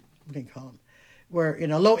 what do you call them? Where,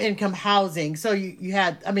 low income housing. So you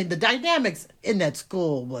had, I mean, the dynamics in that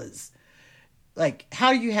school was like,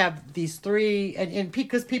 how you have these three, and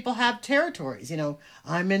because people have territories,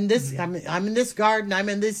 I'm in this, I'm in this garden, I'm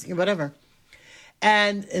in this, whatever.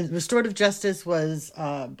 And restorative justice was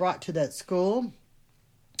brought to that school.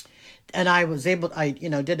 And I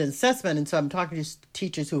did an assessment. And so I'm talking to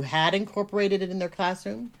teachers who had incorporated it in their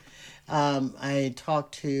classroom. I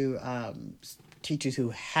talked to teachers who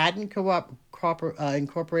hadn't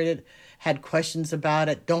incorporated, had questions about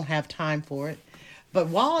it, don't have time for it. But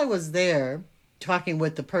while I was there talking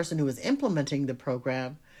with the person who was implementing the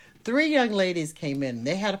program, 3 young ladies came in.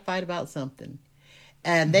 They had a fight about something.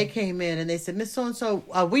 And they came in and they said, Miss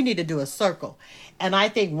So-and-so, we need to do a circle. And I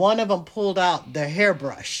think one of them pulled out their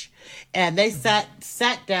hairbrush. And they sat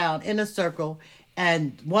down in a circle.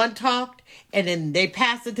 And one talked. And then they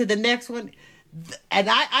passed it to the next one. And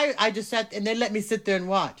I just sat, and they let me sit there and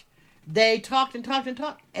watch. They talked and talked and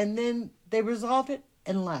talked. And then they resolved it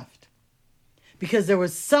and left. Because there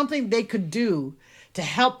was something they could do to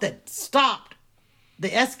help that stopped the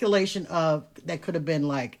escalation of, that could have been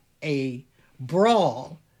like a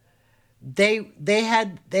brawl. They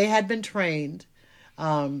had been trained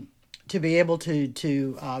to be able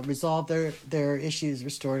to resolve their issues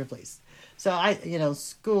restoratively. So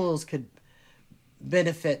schools could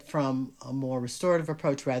benefit from a more restorative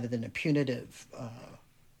approach rather than a punitive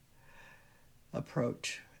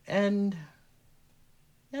approach. And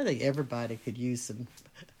I think everybody could use some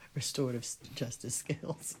restorative justice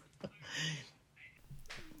skills.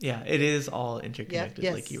 Yeah, it is all interconnected,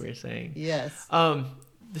 yes. like you were saying. Yes.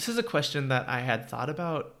 This is a question that I had thought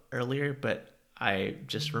about earlier, but I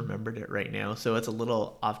just remembered it right now. So it's a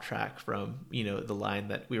little off track from, the line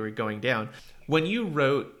that we were going down. When you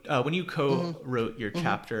co-wrote your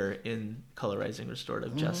chapter in Colorizing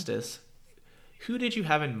Restorative Justice, who did you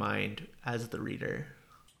have in mind as the reader?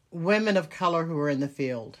 Women of color who are in the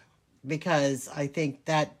field, because I think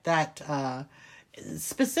that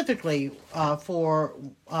specifically for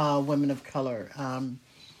women of color,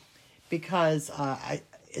 because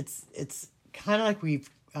it's kind of like we've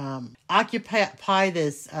occupy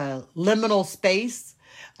this liminal space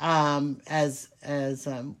as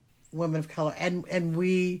women of color, and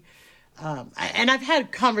we and I've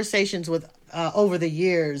had conversations with over the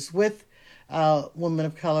years with women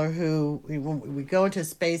of color who, when we go into a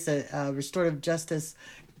space, a restorative justice,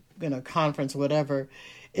 conference, whatever,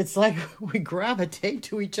 it's like we gravitate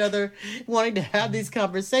to each other wanting to have these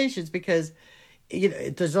conversations because,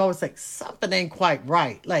 there's always like something ain't quite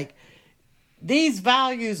right. Like these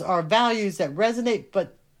values are values that resonate,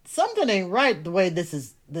 but something ain't right the way this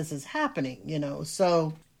is happening,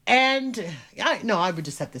 So, and I would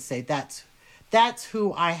just have to say that's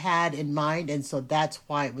who I had in mind. And so that's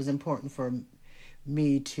why it was important for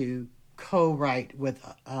me to co-write with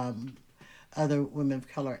other women of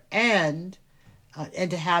color and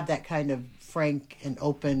to have that kind of frank and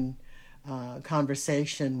open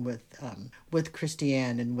conversation with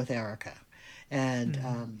Christiane and with Erica. And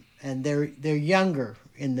and they're younger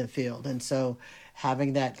in the field. And so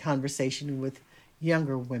having that conversation with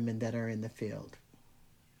younger women that are in the field.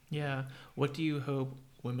 Yeah. What do you hope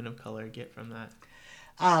women of color get from that?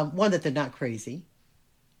 One, that they're not crazy.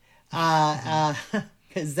 Because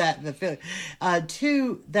that the feeling.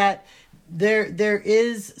 2, that there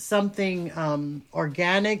is something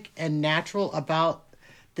organic and natural about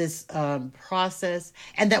this process,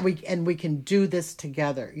 and that we can do this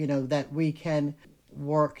together. That we can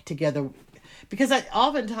work together, because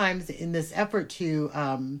oftentimes in this effort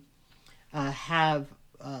to have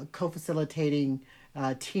co-facilitating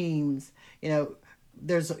teams,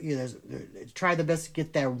 there's try the best to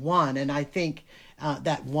get there one, and I think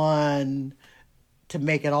that one, to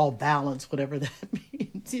make it all balanced, whatever that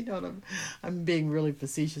means, I'm being really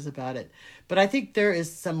facetious about it, but I think there is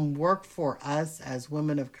some work for us as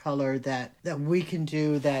women of color that we can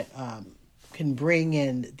do that can bring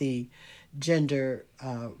in the gender,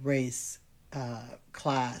 race,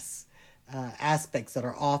 class aspects that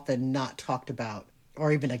are often not talked about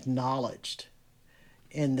or even acknowledged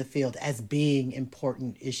in the field as being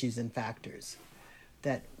important issues and factors.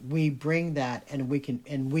 That we bring that, and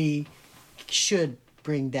we should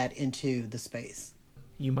bring that into the space.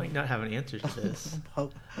 You might not have an answer to this,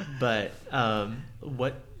 but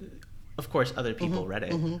what, of course, other people read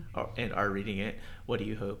it and are reading it. What do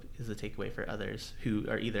you hope is the takeaway for others who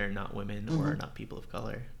are either not women or are not people of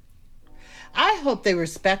color? I hope they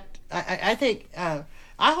respect. I think I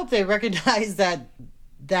hope they recognize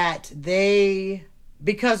that they,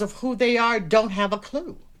 because of who they are, don't have a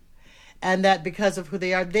clue, and that because of who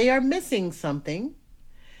they are missing something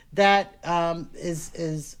that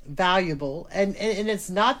is valuable. And it's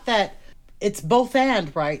not that it's both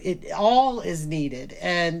and, right? It all is needed,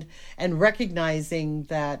 and recognizing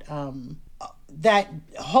that that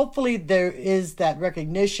hopefully there is that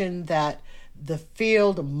recognition that the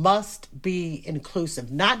field must be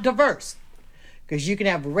inclusive, not diverse, because you can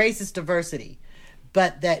have racist diversity,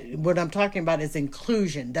 but that what I'm talking about is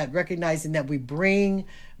inclusion, that recognizing that we bring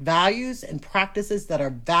values and practices that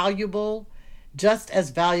are valuable, just as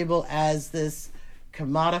valuable as this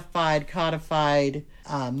commodified,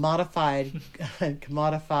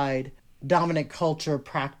 commodified dominant culture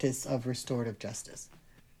practice of restorative justice.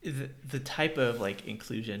 The type of like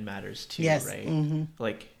inclusion matters too, yes. Right? Mm-hmm.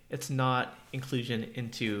 Like it's not inclusion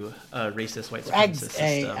into a racist white supremacist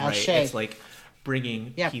system, right? It's like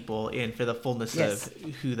bringing people in for the fullness of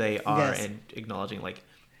who they are and acknowledging like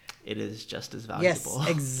it is just as valuable. Yes,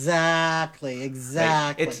 exactly.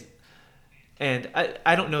 Right? And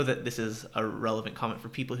I don't know that this is a relevant comment for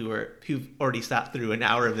people who've already sat through an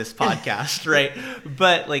hour of this podcast, right?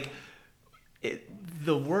 But like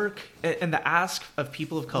the work and the ask of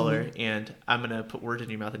people of color, and I'm going to put words in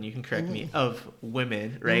your mouth and you can correct me, of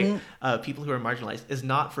women, right? People who are marginalized is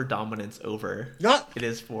not for dominance over. It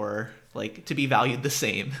is for like to be valued the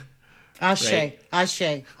same. Ashe, right? ashe.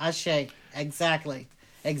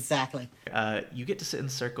 Exactly. You get to sit in a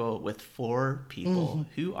circle with 4 people.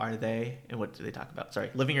 Who are they and what do they talk about? Sorry,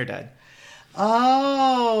 living or dead?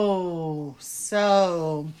 Oh,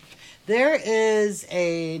 so there is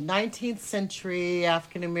a 19th century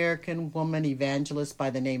African-American woman evangelist by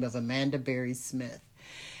the name of Amanda Berry Smith.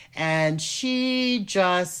 And she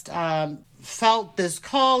just felt this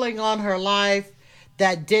calling on her life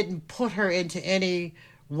that didn't put her into any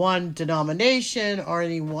one denomination or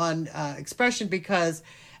any one expression, because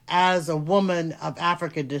as a woman of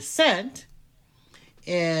African descent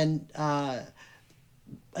in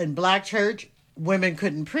Black church, women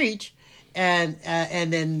couldn't preach, and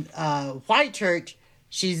in white church,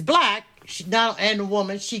 she's Black, and a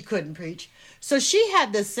woman, she couldn't preach. So she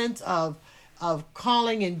had this sense of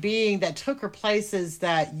calling and being that took her places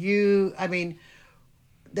that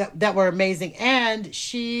that were amazing. And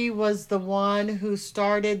she was the one who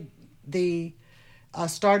started a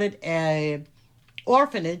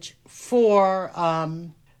orphanage for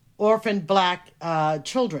orphan Black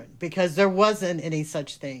children, because there wasn't any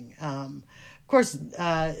such thing. Of course,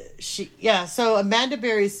 so Amanda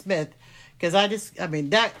Berry Smith, because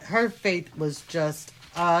her faith was just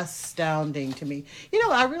astounding to me.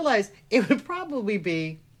 I realized it would probably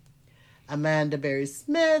be Amanda Berry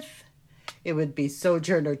Smith, it would be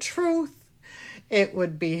Sojourner Truth, it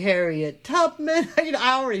would be Harriet Tubman.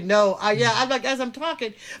 I already know. I'm like, as I'm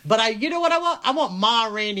talking, but you know what I want? I want Ma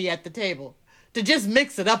Rainey at the table to just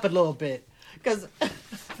mix it up a little bit, because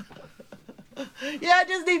I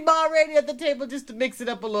just need Ma Rainey at the table just to mix it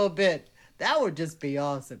up a little bit. That would just be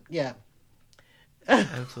awesome. Yeah.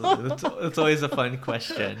 Absolutely. It's always a fun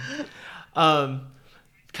question.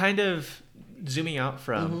 Kind of zooming out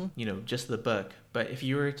from, just the book, but if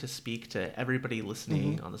you were to speak to everybody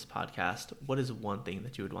listening on this podcast, what is one thing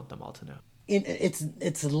that you would want them all to know?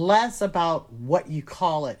 It's less about what you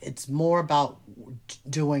call it. It's more about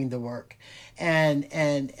doing the work, and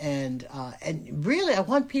really, I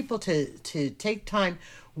want people to take time.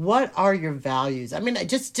 What are your values? I mean,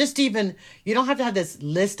 just even, you don't have to have this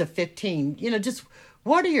list of 15. Just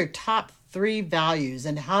what are your top 3 values,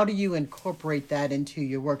 and how do you incorporate that into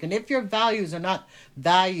your work? And if your values are not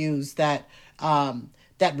values that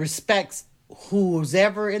respects who's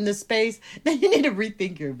ever in the space, then you need to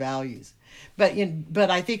rethink your values. But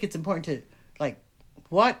I think it's important to, like,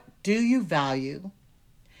 what do you value?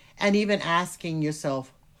 And even asking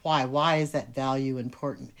yourself, why? Why is that value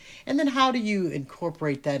important? And then how do you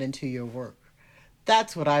incorporate that into your work?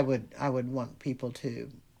 That's what I would want people to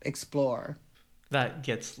explore. That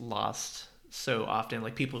gets lost so often.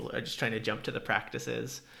 Like, people are just trying to jump to the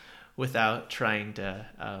practices without trying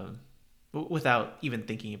to, without even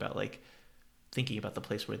thinking about the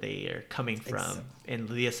place where they are coming from and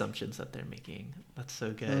the assumptions that they're making. That's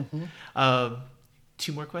so good.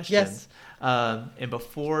 2 more questions. Yes. And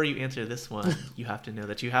before you answer this one, you have to know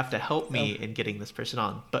that you have to help me in getting this person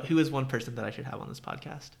on. But who is one person that I should have on this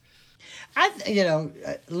podcast?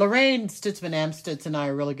 Lorraine Stutzman-Amstutz and I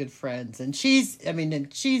are really good friends, and she's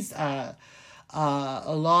a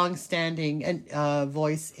long-standing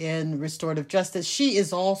voice in restorative justice. She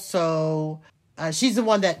is also she's the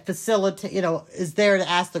one that is there to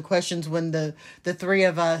ask the questions when the three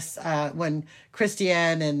of us, when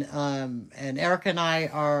Christiane and Erica and I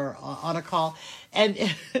are on a call, and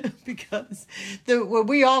because when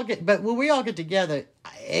we all get together,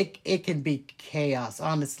 it can be chaos,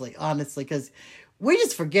 honestly, because we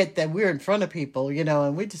just forget that we're in front of people,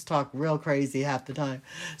 and we just talk real crazy half the time.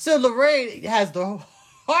 So Lorraine has the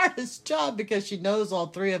hardest job because she knows all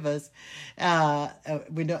three of us.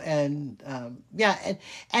 We know, and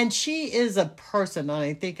she is a person, and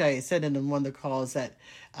I think I said in one of the calls that,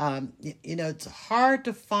 it's hard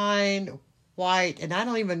to find white, and I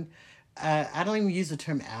don't even use the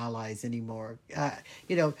term allies anymore.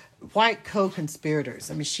 White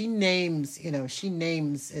co-conspirators. I mean, she names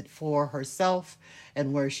it for herself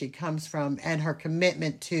and where she comes from and her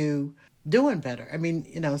commitment to doing better. I mean,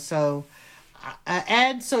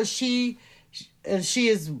 and so she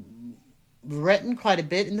has written quite a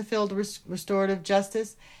bit in the field of restorative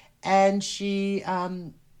justice, and she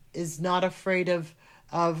is not afraid of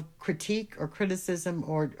critique or criticism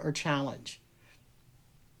or challenge.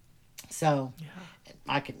 So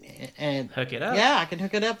I can hook it up. Yeah, I can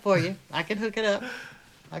hook it up for you. I can hook it up.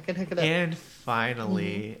 And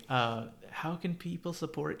finally, how can people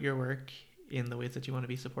support your work in the ways that you want to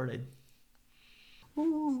be supported?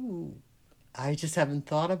 Ooh, I just haven't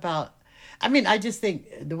thought about. I mean, I just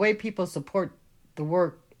think the way people support the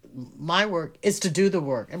work, my work, is to do the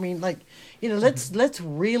work. I mean, let's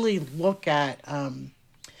really look at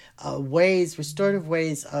restorative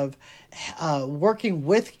ways of working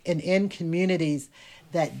with and in communities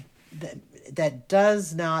that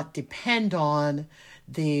does not depend on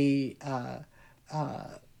the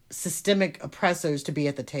systemic oppressors to be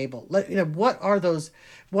at the table. What are those?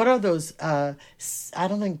 I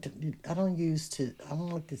don't like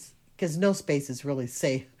this because no space is really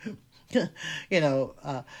safe. But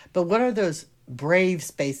what are those brave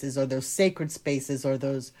spaces or those sacred spaces or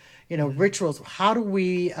those rituals? How do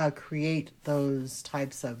we create those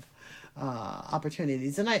types of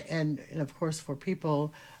opportunities? And of course for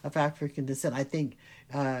people of African descent, I think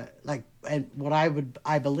I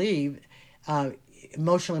believe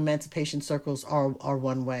emotional emancipation circles are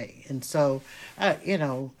one way. And so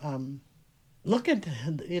really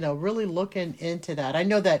looking into that. I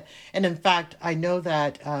know that, and in fact I know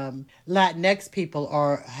that Latinx people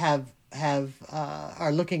are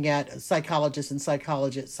looking at psychiatrists and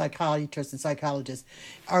psychologists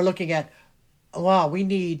are looking at, wow, we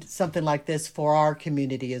need something like this for our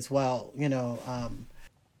community as well,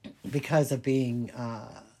 because of being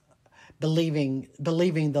believing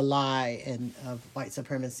the lie of white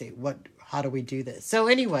supremacy. How do we do this? So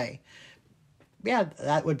anyway, yeah,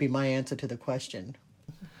 that would be my answer to the question.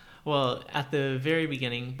 Well, at the very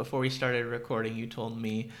beginning, before we started recording, you told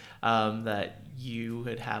me that you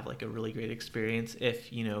would have a really great experience if,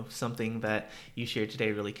 something that you shared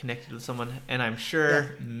today really connected with someone. And I'm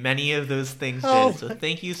sure many of those things did. So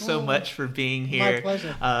thank you so much for being here. My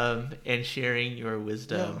pleasure. And sharing your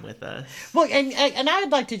wisdom with us. Well, and I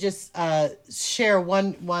would like to just share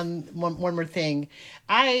one more thing.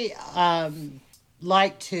 I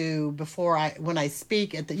like to, when I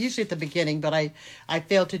speak usually at the beginning, but I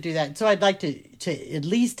fail to do that. So I'd like to at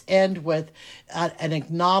least end with an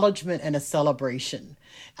acknowledgement and a celebration,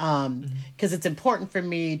 because it's important for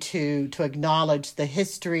me to acknowledge the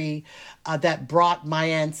history that brought my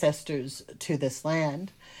ancestors to this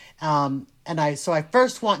land. So I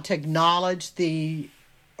first want to acknowledge the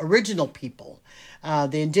original people,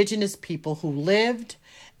 the indigenous people who lived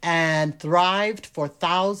and thrived for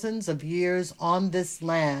thousands of years on this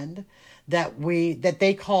land that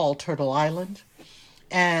they call Turtle Island.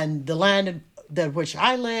 And the land in which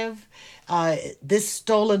I live, this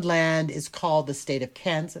stolen land is called the state of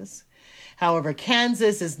Kansas. However,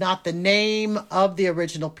 Kansas is not the name of the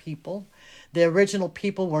original people. The original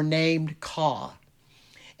people were named Kaw.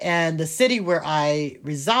 And the city where I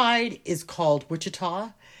reside is called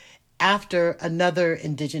Wichita, after another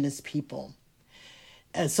indigenous people.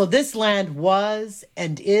 So this land was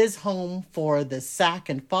and is home for the Sac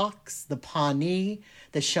and Fox, the Pawnee,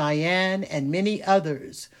 the Cheyenne, and many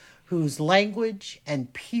others whose language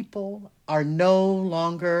and people are no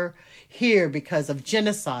longer here because of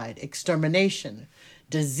genocide, extermination,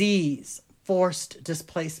 disease, forced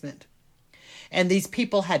displacement. And these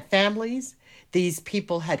people had families. These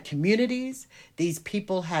people had communities, these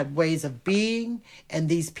people had ways of being, and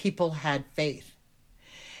these people had faith.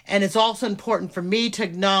 And it's also important for me to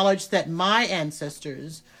acknowledge that my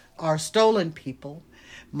ancestors are stolen people.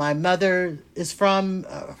 My mother is from,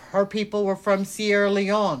 her people were from Sierra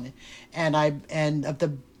Leone and of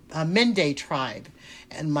the Mende tribe.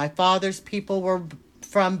 And my father's people were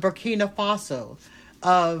from Burkina Faso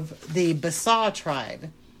of the Bassa tribe.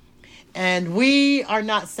 And we are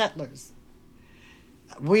not settlers.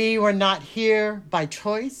 We were not here by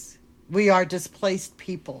choice. We are displaced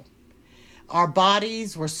people. Our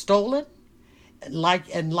bodies were stolen.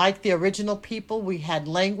 Like the original people, we had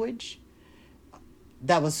language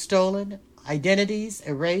that was stolen, identities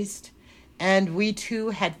erased, and we too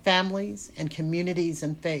had families and communities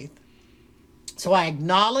and faith. So I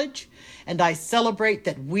acknowledge and I celebrate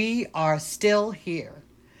that we are still here.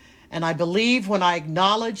 And I believe when I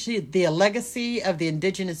acknowledge the legacy of the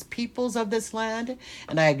indigenous peoples of this land,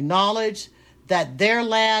 and I acknowledge that their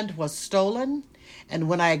land was stolen, and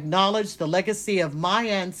when I acknowledge the legacy of my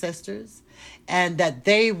ancestors and that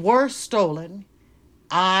they were stolen,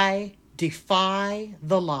 I defy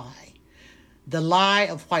the lie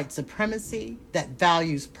of white supremacy that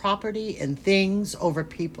values property and things over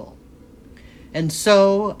people. And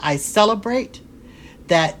so I celebrate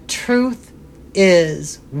that truth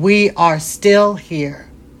is we are still here.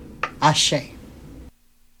 Ashe.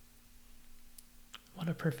 What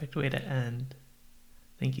a perfect way to end.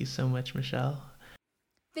 Thank you so much, Michelle.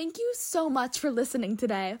 Thank you so much for listening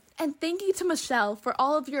today, and thank you to Michelle for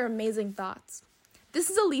all of your amazing thoughts. This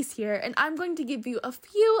is Elise here, and I'm going to give you a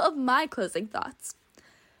few of my closing thoughts.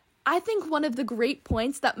 I think one of the great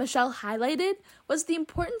points that Michelle highlighted was the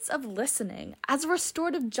importance of listening as a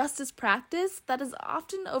restorative justice practice that is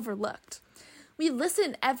often overlooked. We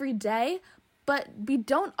listen every day, but we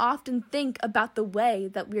don't often think about the way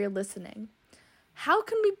that we are listening. How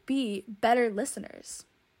can we be better listeners?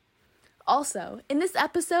 Also, in this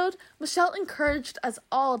episode, Michelle encouraged us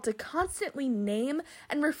all to constantly name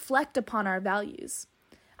and reflect upon our values.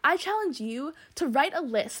 I challenge you to write a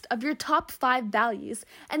list of your top 5 values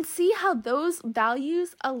and see how those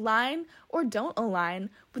values align or don't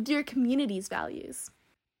align with your community's values.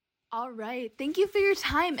 All right, thank you for your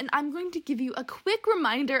time, and I'm going to give you a quick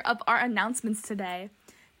reminder of our announcements today.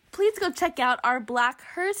 Please go check out our Black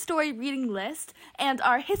Her Story reading list and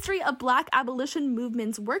our History of Black Abolition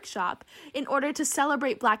Movements workshop in order to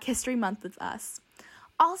celebrate Black History Month with us.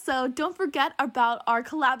 Also, don't forget about our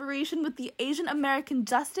collaboration with the Asian American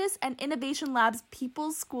Justice and Innovation Lab's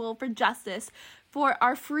People's School for Justice for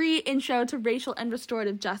our free Intro to Racial and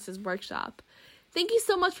Restorative Justice workshop. Thank you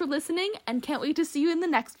so much for listening, and can't wait to see you in the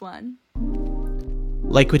next one.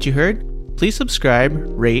 Like what you heard? Please subscribe,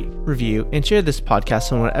 rate, review, and share this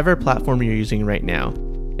podcast on whatever platform you're using right now.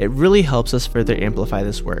 It really helps us further amplify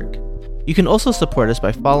this work. You can also support us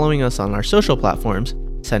by following us on our social platforms,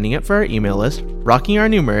 signing up for our email list, rocking our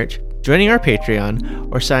new merch, joining our Patreon,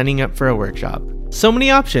 or signing up for a workshop. So many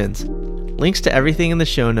options! Links to everything in the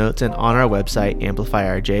show notes and on our website,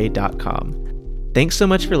 amplifyrj.com. Thanks so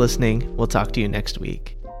much for listening. We'll talk to you next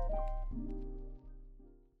week.